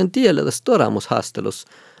 Ja mä jälkeen tiedä, että storamushaastelus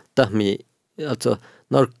tahmi, alltså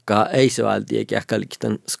norkkaa ei se valti eikä ehkä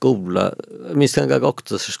likitan skola, missä on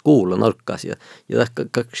koktossa skola norkkaasi ja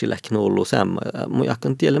kaksi lähkin ollut samma. Mun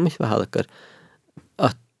jälkeen tiedä, missä vähän alkaa,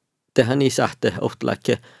 että tehdään niin sähte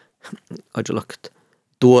ohtelääkke, ajolokot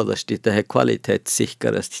tuollasti tehdä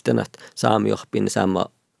kvaliteetssihkarasti, että saami oppin samma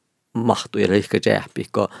mahtuu ja rihka jääpi,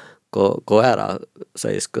 kun ära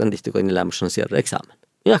sais kandihti, kun lämmössä on siellä eksamen.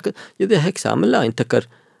 Ja tehdä eksamen lain takar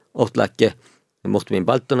ohtelääkke, muhtumin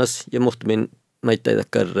palttonas ja muhtumin näitä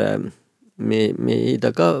takar mi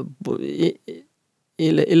takar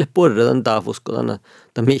ille porretan taafus, kun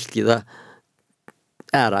ta mihkitä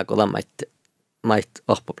ära, kun mait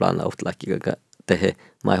ohpoplaana ohtelääkke, joka tehdä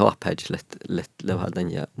mai oahpahajille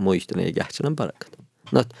levhaldan ja muistuneen ja kähtsälän parakat.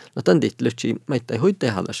 No tämän dit lyhtsi meitä ei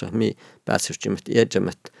hoitehallassa, mi pääsystimet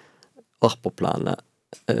iädjämät ohpoplaana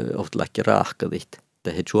ohtelääkke raahkadit,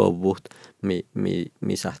 tehdä juovuut,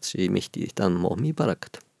 mi sahtsi mihti tämän muohmii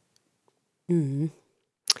parakat.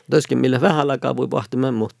 Toiskin millä vähän alkaa voi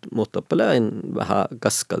pohtimaan, mutta paljon vähän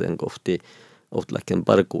kaskaden kohti ohtelääkken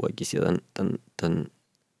parkuakin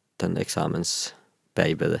tämän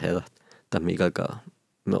eksamenspäivällä heidät. Tämä mikä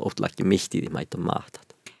me ohtelääkken mihti meitä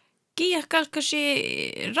mahtat. Kiitos kalkasi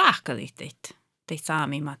rahkadit teit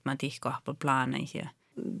saami matematihkka på planen här.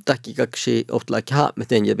 Takki kaksi ohtelääkke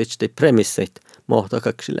haameten ja vitsi premisseit mohta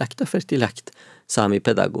kaksi lähtä ferte lähtä saami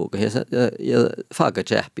pedagoga ja faga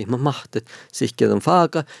jähpi. Mä mahtet sihkeän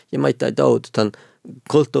faga ja meitä ei toututan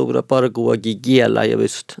kulttuura parkuakin kielä ja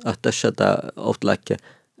just että sitä ohtelääkke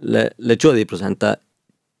le 20%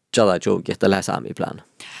 jala jouki, että lähe saami plana.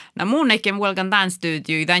 No mun eikä muolkan tämän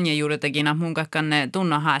studioi tänne juuritakin, että mun kakkan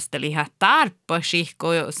tunno haasteli ihan tarppasi,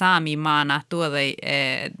 kun saami maana tuodai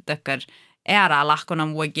takkar ära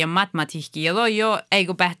lahkonan vuokia matematihki, ja toi jo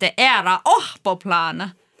eikö pähte ära ohpoplana.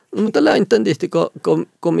 Mutta lähin tihti,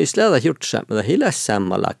 kun missä lähdä juttuja, mutta hiljaa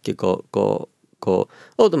sammalakki, kun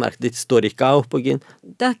automerkit stori kauppakin.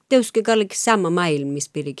 Tämä tietysti kaikki sama maailmissa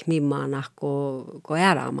pidik mimaana kuin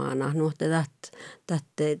erämaana. No,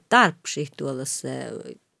 että tarpsi tuolla se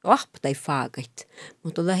ahptai faakit.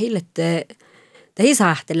 Mutta tämä hillette, tämä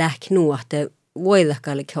isahte lähki nuohte, voida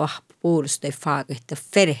kaikki ahpa puolustai faakit, ja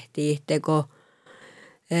ferehtii, kun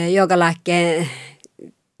joka lähtee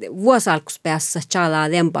vuosalkuspäässä chalaa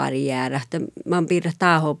tempari jäädä, että mä piirrän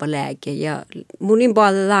taahopa lääke ja munin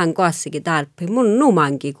paljon kassikin tarppi. Mun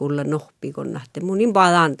numankin kuulla nohpi konnatte, munin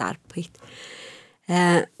paljon tarppit.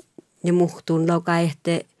 Ja muhtuun loka,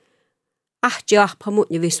 että ahti ahpa mut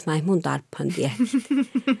ja vismai mun tarppan diehtit.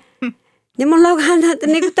 Ja mun lokaan, että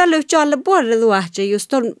niinku tällä yhtään alle puolelle luohtsi,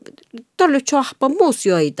 just tällä yhtään ahpa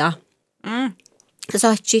muusjoita.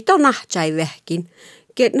 Saatsi ton ahtsai vehkin.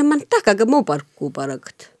 No mä takaga muu parkkuu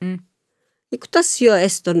parakat. Ja kun tässä jo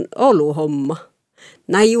eston olu homma.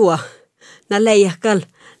 Nää juo, nää leijäkkäl.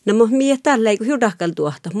 Nää mun mietään leiku hyudahkal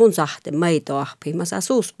tuohta mun sahte maito ahpi. Mä saa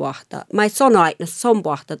suuspohta. Mä et sano aina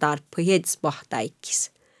sonpohta tarppu hiedispohta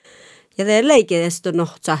ikkis. Ja te leikin eston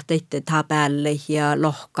nohtsahte itse taa päälle ja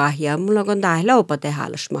lohkaa. Ja mulla on tää laupa tehdä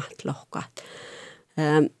maht lohkaat.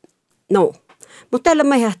 No, mutta tällä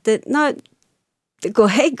mä jähtä, no kun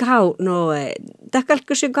hei Gávdno, tämä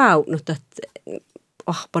kalkko se Gávdno, että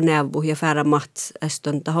ahpa neuvu ja färä maht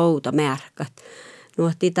eston tahouta märkat. No,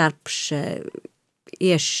 että tarps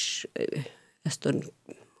ies eston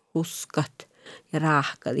huskat ja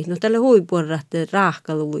raahkali. No, tällä huipuolella, että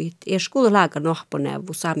raahkaluit, ies kuulla laakan ahpa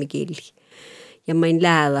neuvu saami killi. Ja mä en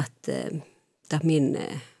läällä, että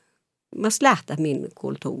mas lähtää min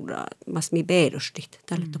kulttuuraa, mas mi perustit,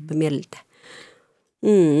 tällä toppe mieltä.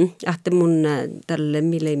 Että mun tälle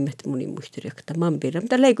mileimet muni muistirjakta mampira.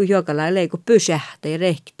 Mutta leiku jokala, leiku pysähtä ja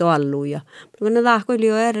rehki toallu. Ja kun ne lahkoili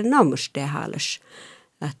jo eri nammustehallis.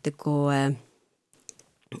 Että kun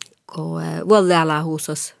vuodella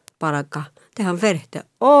huusas paraka. Tehän ferte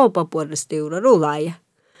opa puolesta juuri rulaaja.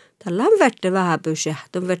 Tällä on vette vähän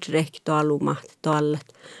pysähtä, on vette rehki toallu mahti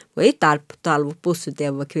toallet. Voi tarppu talvu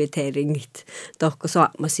pussuteva kviteringit. Tohko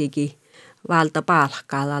saamasikin valta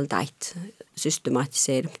palkkaalaltait.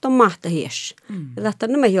 Systematisera, mutta on mahta hies. Ja tästä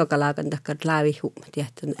on nämä jokalaakan takkar lävi huumat,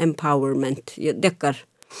 että on empowerment, ja takkar,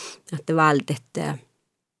 että valtet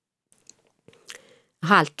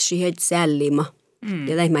haltsi heitä sällima,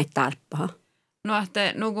 ja tämä ei tarppaha. No,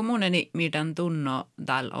 että kun muneni meidän tunno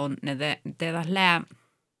täällä on, että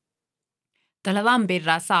tällä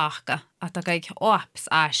vampirra saakka, että kaikki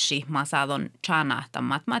oahpaha mä saadon chanahta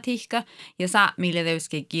matematihka ja saa mille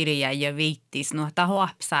teuskin kirja ja viittis, no että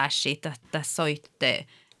oahpaha, että soitte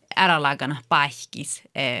ärälagana paikis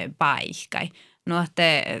paikkai. No,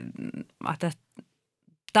 että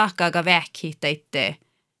tahkaaga vähki teitte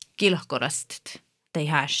kilhkorastit tei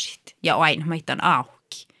häsit ja aina meitä on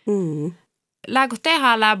auki. Lääkö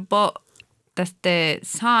tehdä läppo tästä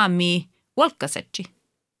saami volkasetsi?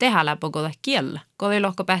 Tehdä läppo kolla kiellä. Kolla ei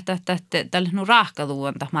lohko päättää, että tällä on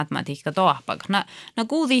rahkaluonta matematihka toahpaka. Nä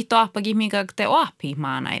kuulii toahpakin, minkä te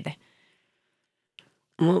oahpimaan näitä.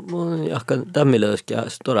 Mun jahkan tämmöillä olisikin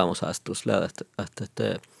toramusastus lähdä,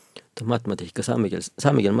 että matematihka,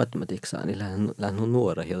 saamikielen matematiikkaa, niin lähdin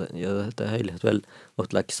nuora. Ja heille vielä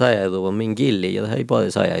ohtelakin saajailuva min gilli, ja he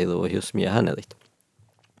paljon saajailuva just mie hänelit.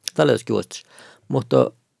 Tällä olisikin vuosittain.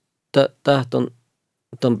 Mutta tämä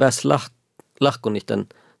on pääs lahkoni tämän,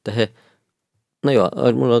 no joo,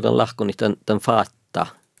 mulla on lahkoni tämän faatta.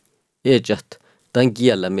 Ejät, tämän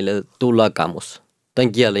kielä, millä tuu lakamus.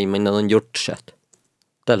 Tämän kielä, minä on jutset.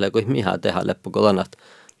 Tällä kun mihän tehdä leppukolanat,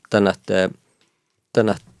 tänät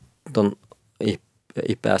on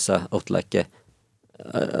ipäässä ohtelakin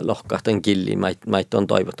lohkahtan killiin, mait on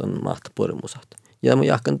toivoton maahta purmusat. Ja mun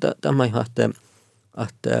jahkan tämä ihan, että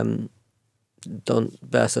on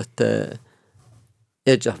päässä, että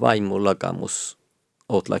ejä vaimun lakamus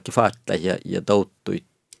ohtelakin faatta ja touttuit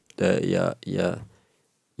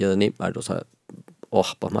ja nimmardosa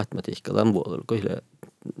ohpa matematihka tämän vuodella, kun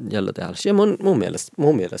jäljellä tehdä. Ja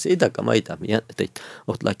mun mielestä itäkä maita, että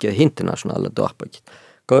ohtelakin internationaalla tohpakin.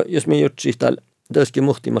 Jos me jutsi täällä, tässäkin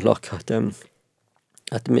muhtimat lohkaa, että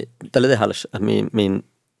tällä tehdä,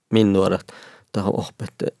 min nuoret tähän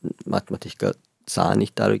ohpet matematihka saani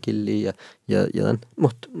tarkilli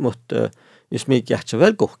mutta jos me kähtsä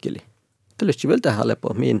vielä kohkili, tällä vielä tehdä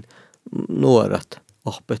lepo min nuoret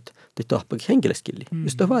ohpet, että ohpakin henkilöskilli.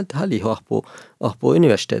 Jos tämä valta halli ohpu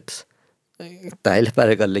universiteetissa, täällä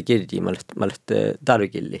pärkälle kirjii, mä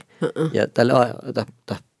tarkilli. Ja tällä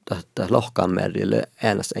lohkaamärjille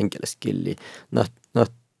äänässä henkilöskilli. No,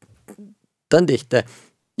 tämän tihte,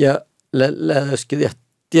 ja lähdöskin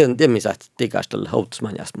tiedän missä tikastella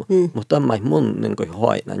hautsman jasmu. Mutta tämä ei mun niin kuin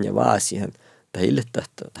hoinan ja vaan siihen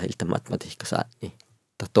Tahilta matematiikka saani.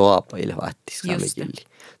 Ta toapa ile vaattis saamikilli.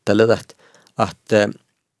 Tällä että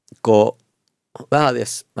kun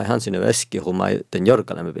vähädes mä ihan sinne veski, kun mä den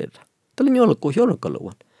jorkalemme virra. Tällä on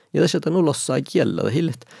jorkaluun. Ja tässä on ulossa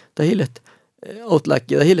kielellä. Tahillet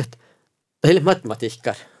outläkkiä. Tahillet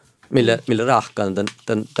matematiikkar. Millä rahkaan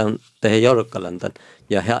tämän jorkalan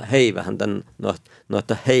ja heivähän tämän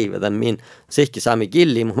noita heivätän min sihki saami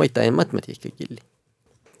killi, mutta meitä ei matematiikka killi.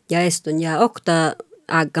 Ja estun ja okta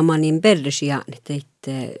aggamanin persiaan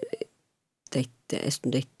teitte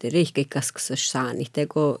riikkikaskasas saani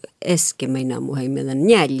teko eskemeinä muheimmelen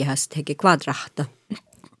jäljähästä heke kvadrahta.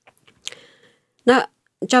 No,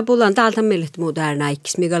 jabulan täältä meillet muuta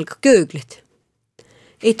näikis, mikä alkaa köyglet.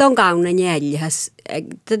 Ei ton kaunan jäljäs.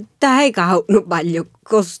 Tämä ei kaunut paljon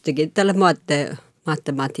kostikin. Tällä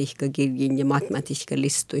matematihkakirjin ja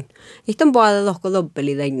matematihkalistuin. Ei ton puolella lohko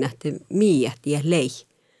loppeli läinnä, että miät ja lei.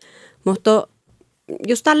 Mutta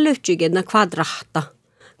jos tällä lyhtsikin on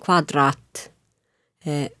kvadraat,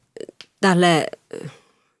 tällä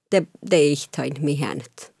diehtain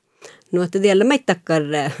mihänet. No, että tiellä meittäkkar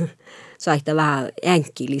saita vähän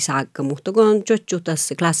änkilisaakka, mutta kun on jotju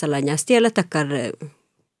tässä klassalla, niin tiellä takkar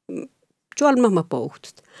juolmama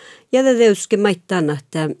pouhtut. Ja tätä uskin maittaan,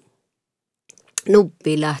 että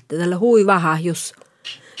nuppi lähtee tällä hui vähän, jos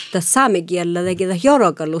tässä saamikielellä tekee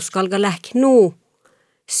jorokallus, kalka lähki nuu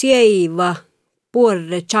sieiva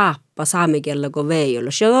puolelle chaappa saamikielellä, kun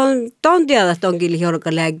veijolla. Se on tiedä, että onkin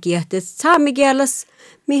jorokallääkiä, että saamikielessä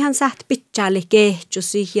mihän säht pitkälle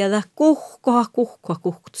kehtsusi ja kuhkoa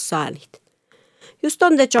saanit. Just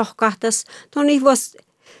on te johkahtas,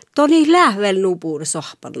 toni lähvel nupuuri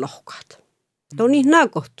sohpan lohkat. Toni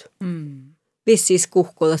nakot. Vissis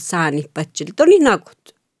kuhkoa saanit pätsili. Toni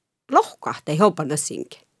nakot. Lohkat ei hopana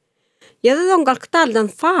sinke. Ja tätä on kalk täältä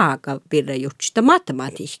faaka pirra jutsista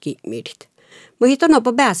matematihki mirit. Mutta on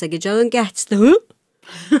opa pääsäkin, että on kähtistä.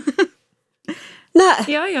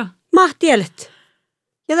 Joo. Mahtielet.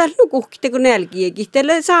 Ja täällä nukuhkitte kun nälkiäkin.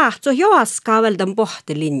 Teille saatso joaskaa vältän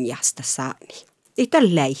pohtelinjasta saani. Ei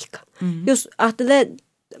tällä läihka. Jos ajattelee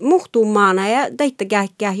muhtumaana ja teitä käy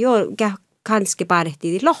kanske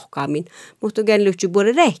parehtii lohkaamin. Mutta käyn lyhtsy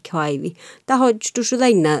puolella rehkihaivi. Tämä hoituu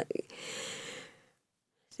läinnä.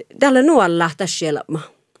 Täällä nuolla tässä siellä.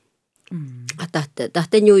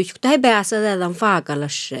 Tahten juikku. Tämä ei päässä täältä on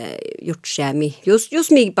faakallas jutsäämi.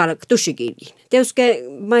 Jos mihin paraktusikirjin. Teuske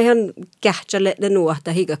mä ihan kähtsälle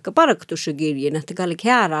nuohta hikakka paraktusikirjin. Että kallik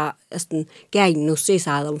häärää käynnus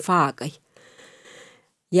sisällä on faakai.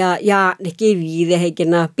 Ja ne kirjii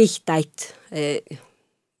heikenä pihtait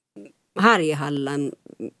harjahallan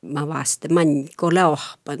mä vasta. Man kolle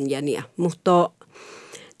ohpan ja niin. Mutta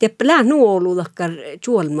teppelää nuolullakkar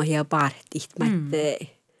juolma ja partit.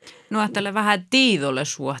 No, että vähän tiidolle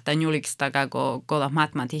suhta, juliks takaa, kun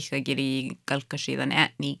matematiikkakirji kalkkasiidan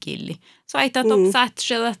äänikilli. Saita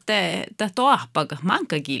topsaatsella, että oahpaha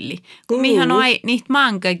mankakilli. Kun mihän on niitä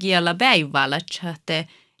mankakielä päivällä,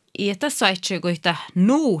 että saitse kuita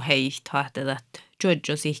nuuheista, että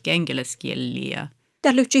jodjosihki engeliskieliä.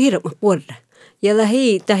 Tämä lyhtsä hirma puolella. Ja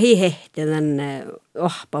tähi hehtelen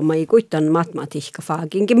oahpaha, ei kuitenkaan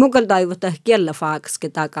matematiikkafaakinkin. Mukaan taivota kielä faakaske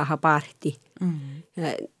takaa parti.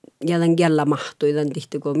 Ja tämän kielä mahtui tämän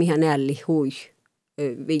tihti, kun mihän älli hui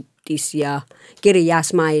viittis ja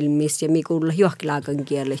kirjaas maailmis ja mikulla juohkilaakan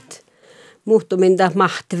kielet. Muhtuminta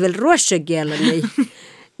mahti vielä ruossakielä.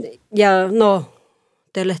 Ja no,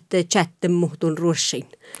 te olette chatten muhtun ruossin.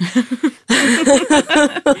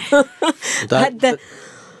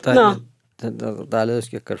 Täällä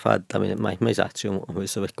olisikin jokin faattaminen. Mä ei saa sinun,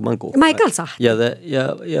 missä vaikka mankuun. Mä ei kalsaa.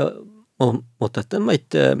 Mutta tämä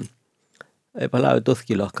ei paljon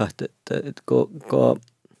tutkilokaa, että kun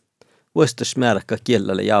vuostas määräkkä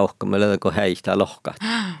kielellä jauhka, me löydäkö häistä lohkaat,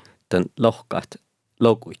 tämän lohkaat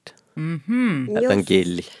lokuit, tämän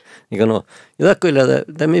kieli. Ja kyllä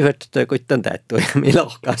tämä ei vertaa kuitenkaan täytyy, ja minä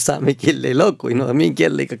lohkaa saami kieli lokuin, no minä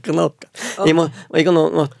kieli kakka lohkaa.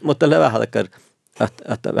 Mutta tällä vähän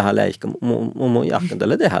että vähän läihkä, mun jahkan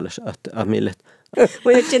tällä tehdä, että mille.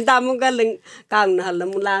 Mä jutsin tää mun kallen kaunahalla,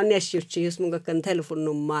 mulla on nesjutsi, jos mun kakkan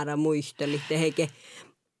telefonnummara muisteli, teheke.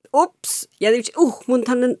 Ups! Ja mun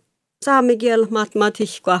tannen saamikiel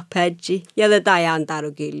matematihka pädji, ja tätä ajan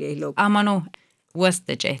tarukilja lopu. Amanu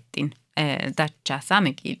vuostajettin, tätsä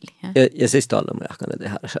saamikieli. Ja siis tuolla mun jahkan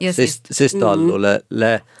tehdä. Siis tuolla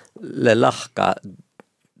le lahka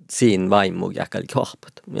siinä vaimmu jahkan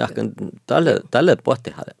kohpat. Jahkan tälle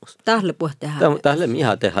puhutte halemus. Tälle puhutte halemus. Tälle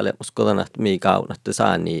miha te halemus, kun että mii kaunatte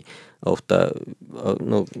saa niin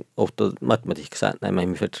ohta matematiikka näin mä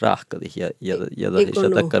ferte rahkadi ja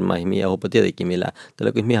takkan mä ja hopa tietenkin millä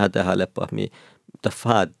tällä kun mihän tehdä leppaa ta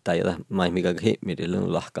fatta ja mä mikä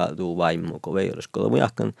himmirillä lahkaa tuu vaimo ko veiroskolla mun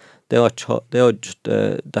jakkan te just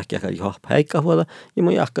takia oahpaha huolta ja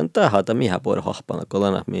mun jakkan tahata mihän puolella hohpana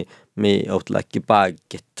kolana mi outläkki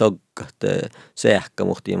paikki tsoggat sähkö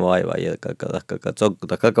muhtiin vaiva ja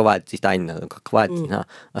tsogga kaka vaatsi aina kaka vaatsi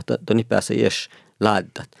että toni päässä jes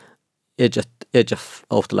laddat ejä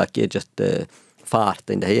outläkki ejä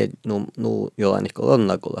farte det är nu joani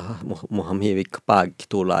kolonnakolla muhan mivikka paikki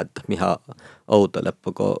tulla että miha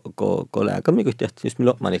outoleppo kollega mikä tehty just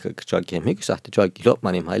lopmani kaikki mikä sahti kaikki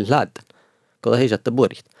lopmani mai laddan kolla ei satta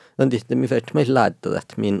burit on tietysti mi vet mai ladda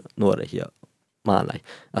että min nuori ja maanai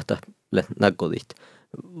että le nagodit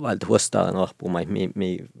valta vastaan ohpumai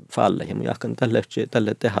mi falle ja mujakan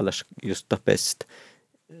tälle tehallas just best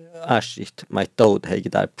ashit mai tout heikä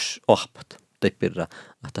tarps ohpat teipirra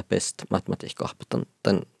että best matematihkka ohpat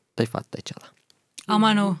tän teifatte chala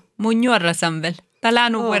amanu mun juorra samvel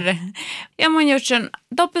talanu verre ja mun jutsen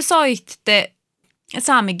toppe soitte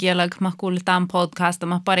saamikielag ma kuultaan podcasta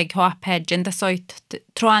ma parik oahpahan ta soit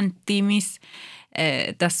Troantimis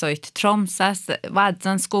ta soit Tromsas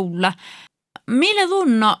Vadsan skola mille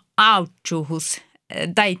lunno autjuhus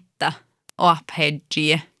daitta oahpahan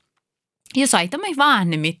ja saita mai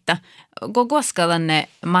vaanimitta koska tänne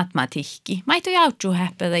matematihki mä ei autju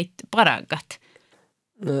häppedeit paragat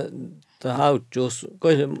ta autjus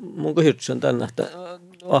mun kohjutsen tänne että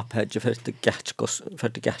oahpahan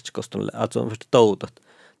ferte kähtskostolle alltså ferte toutat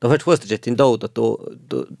då ferte vuostajettiin toutat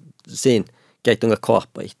siinä käytunga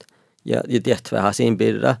kaapait ja tiedät vähän siinä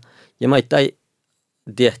pirra ja mä ei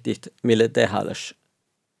diehtit mille tehdäs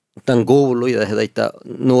tän koulu ja teitä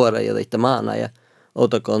nuoria ja teitä maana ja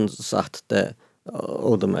otakon sahte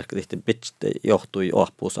automerkki pitste johtui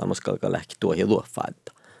oahpuusaamassa lähti tuo ja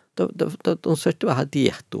luofaadda on sötty vähän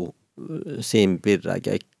tiehtuu siinä pirra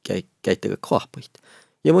käyttäkö kaapait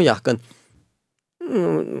ja mun jahkan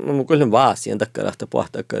mun kyllä vaasien takia lähtee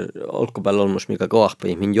pohtaa olkopäällä olmus mikä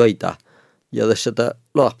kaapait min joita ja tässä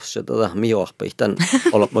lapsi mi joahpai tän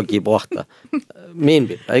olopmakin pohtaa min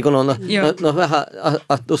pirra eikö no vähän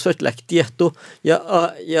että söt lähti tiehtuu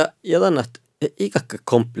ja tänne ikakka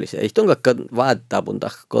komplise ei tonkakka vaattabun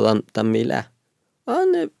takkolan tammilla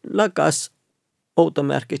anne lakas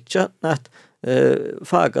automerkitsa näht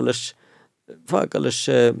faakalus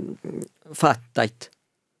fattait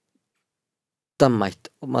tammait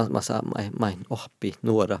ma saa main oppi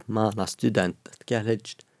nuora maana studentat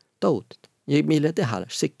kärledst toutet ja millä tehdä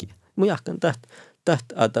sikki mun jahkan täht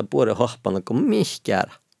ata puore hohpana kun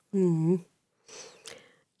mihkäära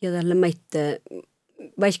ja tällä meitte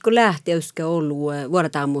vaikka lähteyskä ollut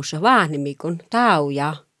vuorotaamussa vahnimikon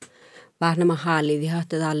tauja vahnama hallidi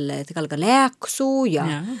hahte tälle että kalka läksuu ja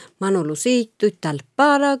mä oon ollut siitty tälle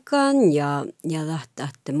parakan ja tahta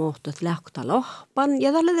että mohtot lähkuta lohpan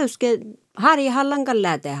ja tällä täyskä harjahallan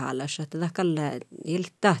kalla tehallas että kalla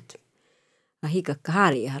iltat hikakka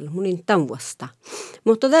harjahalla munin tauasta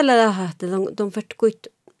mutta tällä tahta ton vertkuit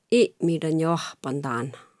i midan johpan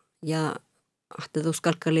taan ja ahte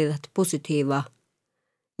tuskalkali positiiva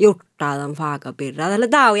juttaadan faakapirraa. Tällä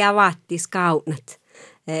tauja vaattis kaunat.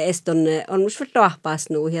 Eston on myös fyrti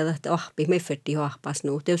oahpasnuu ja tähtä ohpi, me fyrti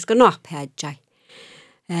oahpasnuu. Teuska noahpäjäi.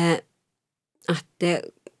 Ahte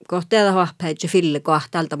kohteella oahpäjäi fille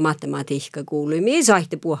kohtalta matematihka kuului. Mie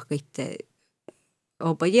saitte puhkitte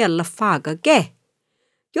opa jällä faakake.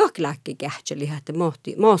 Johkilääkki kähtseli, että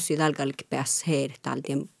moossi tälkälläkin päässä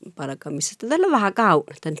heidetaaltien parakamissa. Tällä vähän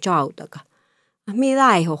kaunat, tämän chautaka.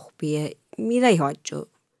 Mitä ei hohpii, mitä ei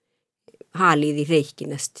hoitsu. Haalidi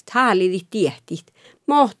reikkinästi, haalidi diehtit,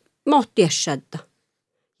 mohtiessada.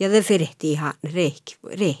 Ja te ferehtii ihan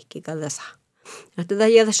reikki kaltasa. Että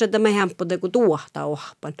tässä tämä hämpputa kun tuohta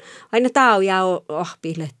ohpan. Aina tauja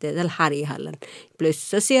ohpille tällä harjahallan.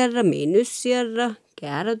 Plussa sierra, miinus sierra,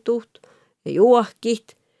 käärätuht ja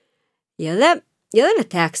juohkit. Ja tällä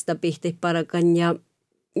teksta pihti parakan ja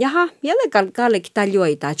jaha, ja tällä kallekin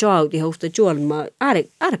taljoita, joauti housta juolmaa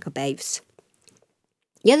arkapäivässä.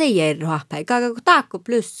 Ja det ger rahpäi, kaaka taakko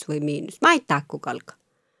plus vai miinus. Mä ei taakko kalka.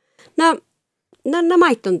 No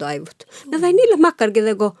maitton toivot. No vai niillä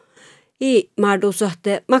makkarkin kun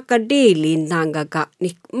maadusahte makkar diiliin tangaka,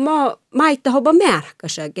 niin maitta hoba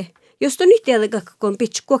märkäsäke. Jos on nyt jäljellä kun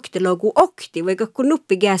pitch koktelua kuin okti, vai kun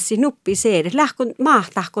nuppi gässi, nuppi seedet, lähkon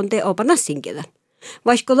mahtahkon te opa nassinkedan.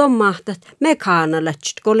 Vaikka on mahtat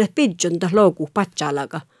mekaanalätsit, kun ole pidjonta louku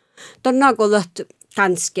patsalaga. Ton nakolat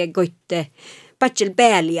kanske koitte. Patsel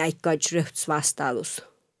pääli aikkaits röhts vastaavus.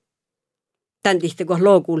 Tän tihti kun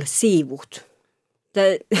loukulle siivut.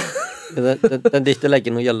 Den tihti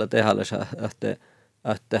on jolla tehalla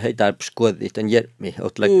että hei tarpeeksi kuitenkin tämän järmi.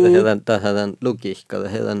 Heidän logiikka,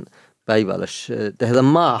 heidän päivällis, heidän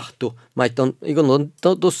mahtu.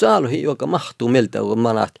 Tuossa alueella, joka mahtuu meiltä, on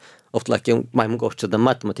manat, oftlaki on maailman kohtaa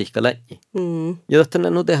matematiikka läpi. Ja jotta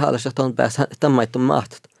ne tehalla, että on päässä tämän on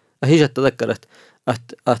mahtat. Ja hisettä takkar,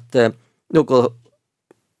 että joku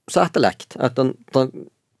saattaa läkit, että on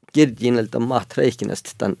kirjiineltä maht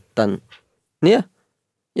reikinästi tämän. Niin.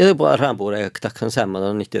 Ja det bara rampuur eikä taksan samman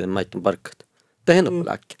on niitä maitton parkkat. Tähän on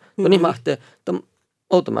läkki. No niin mahte tam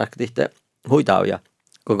automarkki ihte huitaa ja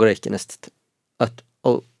koko reikinästi. Att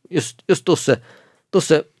just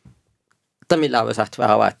tuossa tamilla on saat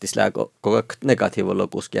vähän vaattislää koko negatiivinen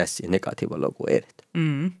lopuus käsi negatiivinen lopu edet.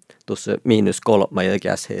 Tuossa -3 ja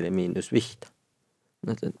käs heille -5.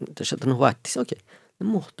 No tässä on vaattis okei. No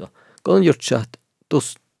muhto. Kun jutsaat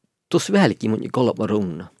tuossa välikin mun kolma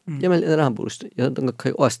ruuna. Ja meillä rampuurista, ja on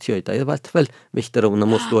kaikki astioita, ja välttämättä vielä vihtä ruuna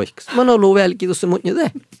musta oikeasti. Mä oon ollut välikin tuossa mun jo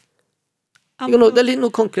te. No, tämä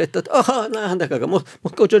oli konkreetta, että näinhän takakaan.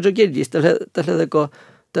 Mutta kun Jojo kirjistä,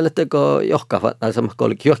 tällä teko johkaavat, näin sama kuin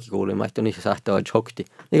olikin johkikuulimaa, että niissä saattaa olla hokti.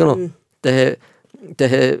 Niin kuin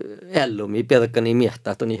tehe ellumi, pelkkani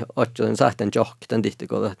miehtää, että on niihin otsoinen saahten johki, tämän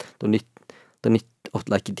tihtikoolla, että on niitä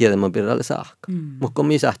ohtlaikki tiedämään pirralle saakka. Mutta kun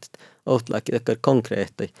minä saahtet ohtlaikki tekee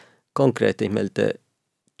konkreetti meiltä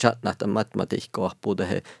chatnata matematihkka oppuu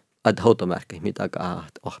tehe ad automerkki, mitä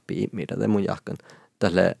kahat oppii, mitä te mun jahkan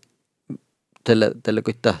tälle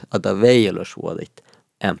kuittaa ada veilusvuodit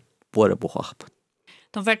vuoropuhahpat.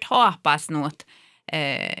 De vart hoppas något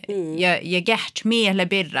ja gärt miele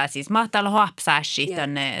birra siis mahtal hopsashi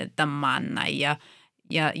den manna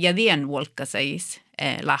ja den volka siis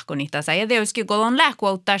lahkonita sai ja deuskin kun on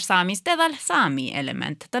lähkuuttaa saamista tällä saami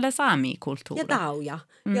element tällä saami kulttuuri. Ja tauja.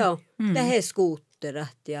 Joo, tehe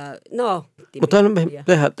skuutterat ja no. Mutta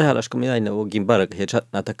tähän laskun minä aina voikin parka ja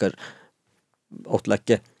chatna takar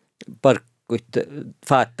otlakke parkkuit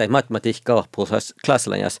faattai matematihkka oppuusas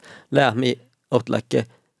klassalajassa lähmi otlakke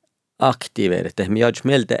aktiiveerit. Me jäädään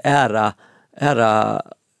meiltä ära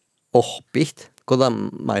oppit. Kodan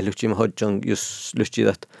mai lyhtsime hodjon just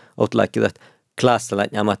lyhtsivät otlaikkivat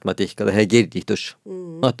klassalajat ja matematihkka tehe kirjitus.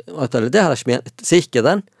 Otalle tähän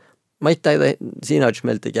sihkedan. Mä itse siinä on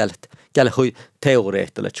meiltä källe hui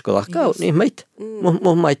teoreetta, että kun lakkaa, niin mä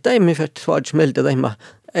itse emme vaadis meiltä, että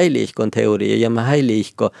ei liikkoon teoria, ja mä ei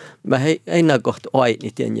liikko, mä ei näe kohta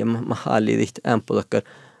ainitien, ja mä hallin liht ämpulakkar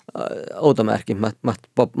automerkin,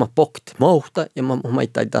 mä pokt mouhta, ja mä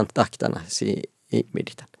itse tämän tahtana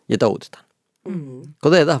miditän, ja toutetaan.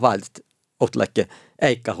 Kun teitä valtit, otlakke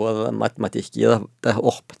eikä huolella matematihki, ja tämä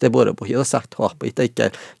ohpa, te vuoropuhi, ja sagt ohpa, ja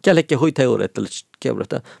källekin hui teoreetta,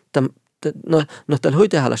 että no tällä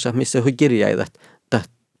huitehalassa, missä hui kirjaidat,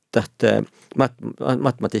 tästä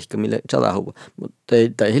matematihka, mille chalahuva, mutta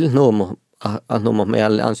ei hillä nuomo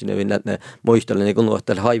meille ansinövin, että ne muistelen, niin kun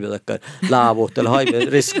nuottele haivilakkaan laavuuttele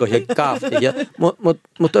haivirisko ja kaafti,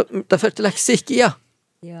 mutta tämä ferte läks sihki ja.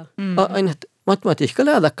 Aina matematihka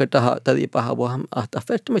lähdakkaan tähän paha vuohan, että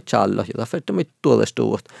ferte me challo, ja ferte me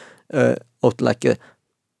tuolestuvat, otlakke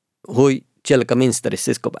hui tjelka minsteris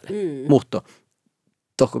siskopälle, mutta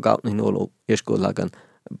tohko Gávdno niin ollut joskuinlakan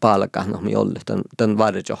palkan, no me olle, tämän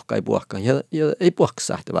varrejohka ei puhkaan, ja ei puhkaan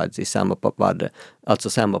sähtä vaan siis samma varre, alltså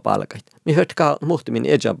samma palkait. Me hört Gávdno muhtimin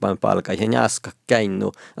ejampaan palkai, ja jaska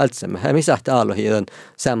käinnu, altsemme, ja me sähtä alohi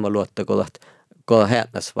samma luottakolat, kun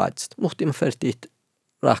hätnäs vaatsit. Muhtimin färtiit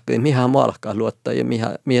rahkoi, mihän malkaa luottaa, ja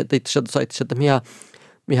mihän saitis, että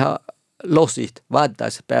mihän losit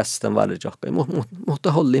vaadtaisi päästä tämän varrejohka,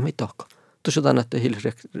 mutta holli me tohko. Tuossa että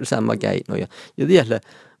hiljaisesti samma käino, ja vielä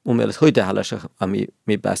mun mielestä hoitahallassa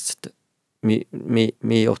mi päästä,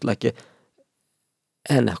 mi ohtlaike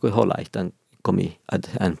ennä kuin holaitan, komi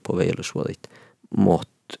hän på veilusvuodit mot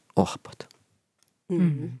ohpat.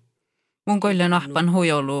 Mun koille ahpan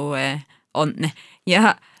huijolu onne.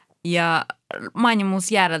 Ja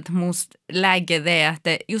mainimus järjelt musta läge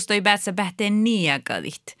että just ei päässä pähteen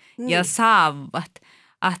niekadit ja saavat,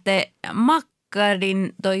 että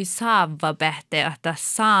makkarin toi saava pähteen, että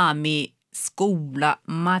saami skola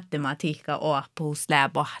matematihka oahpahuus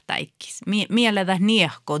läpahtaikis. Mieletä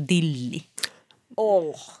niehko dilli.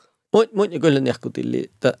 Mun kyllä niehko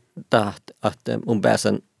dilli, että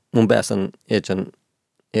mun pääsen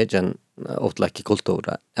ejan ohtlaikki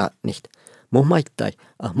kulttuura ja niitä. Mun maittai,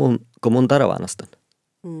 kun mun tarvanastan.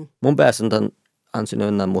 Mun pääsen tämän ansin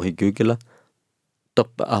önnän muihin Googlella.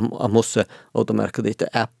 Toppa, musse automerkka tiitä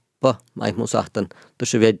appa, mun sahtan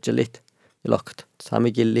tuossa vedjelit ja lokat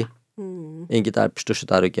saamikilli. Inki tarpeeksi tuossa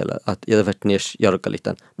tarvikella, että jätävät niissä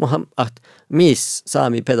jorkalitan. Muhan, että missä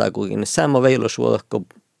saami pedagoginen, sama veilusvuodakko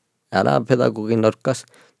älä pedagogin norkas,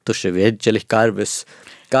 tuossa vedjeli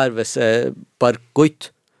karves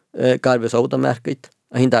parkkuit, karves automerkit,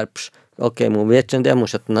 ahin tarps. Okei, mun vedjen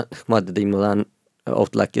teemus, että maatetimulaan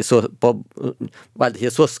ohtlakin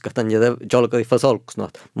valtiin suoskatan ja jolkoi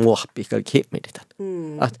fasolkusnot muohpi kaikki himmitän.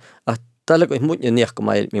 At tällä kun mun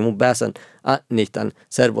niehkomailmi mun pääsen niitä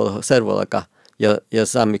servolaka ja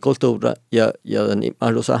saami kulttuura ja niin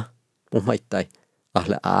alussa mun maittai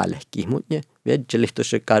ahle aalehki mun vedjeli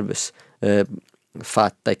tuossa karves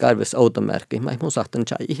fattai karves automerkki mä mun saatan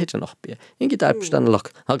chai ihan nohpia inki tarpstan lok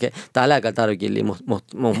okei täällä aika tarkilli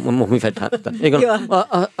mun ferte eikö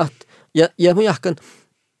ja mun jahkan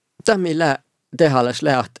tämmillä tehalles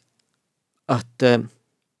läht att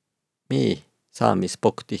mi saamis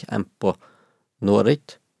pokti ämppo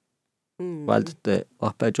nuorit valtatte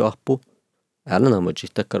oahpaha älä muji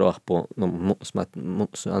takkar oahpo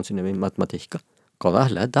mus ansinemi matematihkka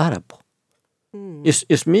kovalle darapo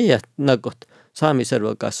jos mi nagot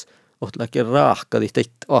saamiservokas ohtlakin raahkadit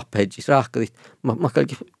oahpahajis raahkadit mä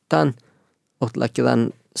kaikki tän ohtlakin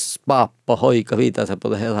tän spaappa hoika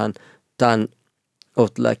viitasapota helan tän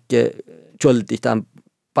ohtlakin jolti tän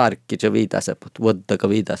parkki ja viitasapot vuottaka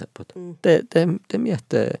viitasapot te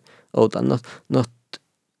miette outan not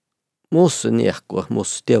mus niehkua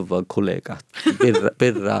mus tievaa kollega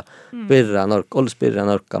pirra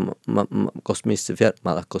norkka kos missä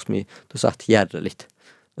firmalla kos mi tu saat järjelit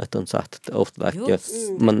että on saat ofta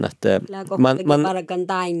mannat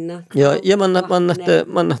ja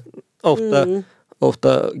mannat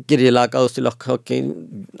ofta kirjalla kausilla okei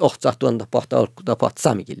ofta tuonta pohta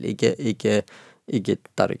samikille ikke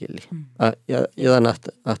tarkilli ja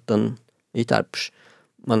että on itarps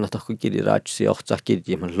man tahko kirjaraatsi ohtsa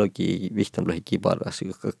kirjiman logi vihtan logi parasi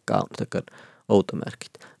kakkaan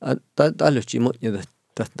automerkit talutsi mun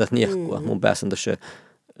tätä niehkua mun pääsen tuossa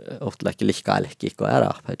ohtlakin lihkailehki ko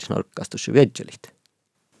ära päin norkasta tuossa vedjelit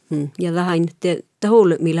ja vähän te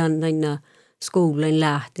huule millan näin skolan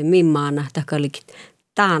lähte mimmaana takalikit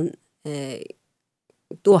tän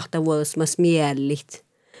tuohtavuudesmas miellit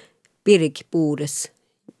pirikpuudes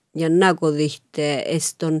ja nagodit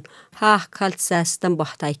eston hahkalt sästän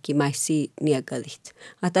bahtaikkimaisi niegadit.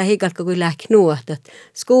 Ata hikalka kui lähk nuotat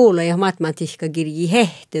skola ja matematihka kirji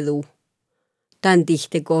hehtedu. Tän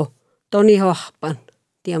tihteko toni hohpan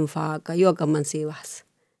tiemfaaga jokaman sivas.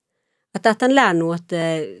 Ata tän läänuot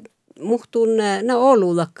muhtun na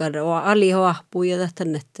olulakkar ali hohpu ja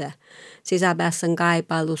tähtän että sisäpäässän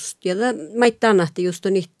kaipalust ja maittanahti just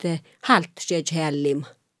on itse halt siedj hällima.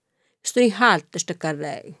 Stoi haltasta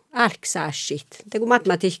karre alksaasit. Te kun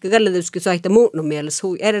matematihka kalletusku saita muun mielessä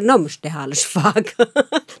hui erinomaisesti halsfaaga.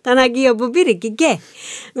 Tänäkin jopa pirikki ke.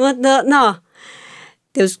 Mutta no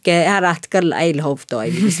tietysti härät kalla ei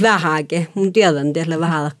lohtoimi. Vähäke. Mun tiedän teillä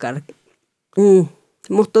vähän lakkar.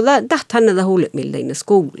 Mutta tahti hänellä huulemilleen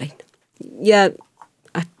skoulain. Ja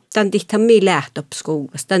tämän tihtan mi lähtop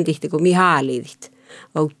skoulasta. Tämän tihti kun mi haalidit.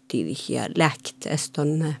 Outtiidit ja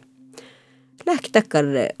lähkitäston lähtäkkar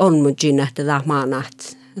on mujina tätä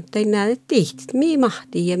maanaht. Tein näet diehtit mi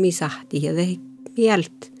mahti ja mi sahti ja te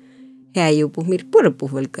mielt häjupu mir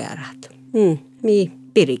purpuvelkäärät. Mi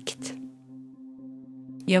pirikit.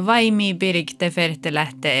 Ja vai mi pirikte ferte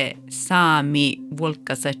lähtee saami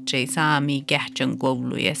vulkasatsi saami kähtsön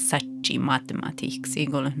koulu ja satsi matematiksi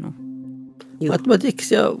golnu.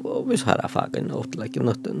 Matematiksi ja vis harafaakin ohtlakin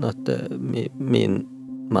not min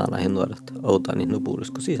maanahin nuoret outani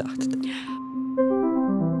nupuurisku sisahtet.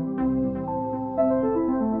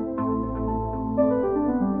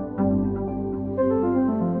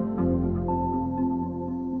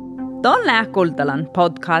 Ton lähkultalan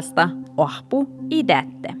podcasta ohpu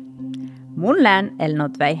idette. Mun län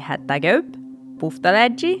elnot väi hättägöp,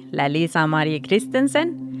 puhtaläggi Lisa Marie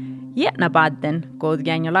Kristensen, jätna padden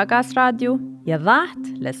kodgängolagas radio ja vaht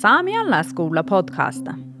le saamian laskola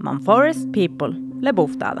podcasta. Man forest people le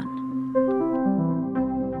puhtalan.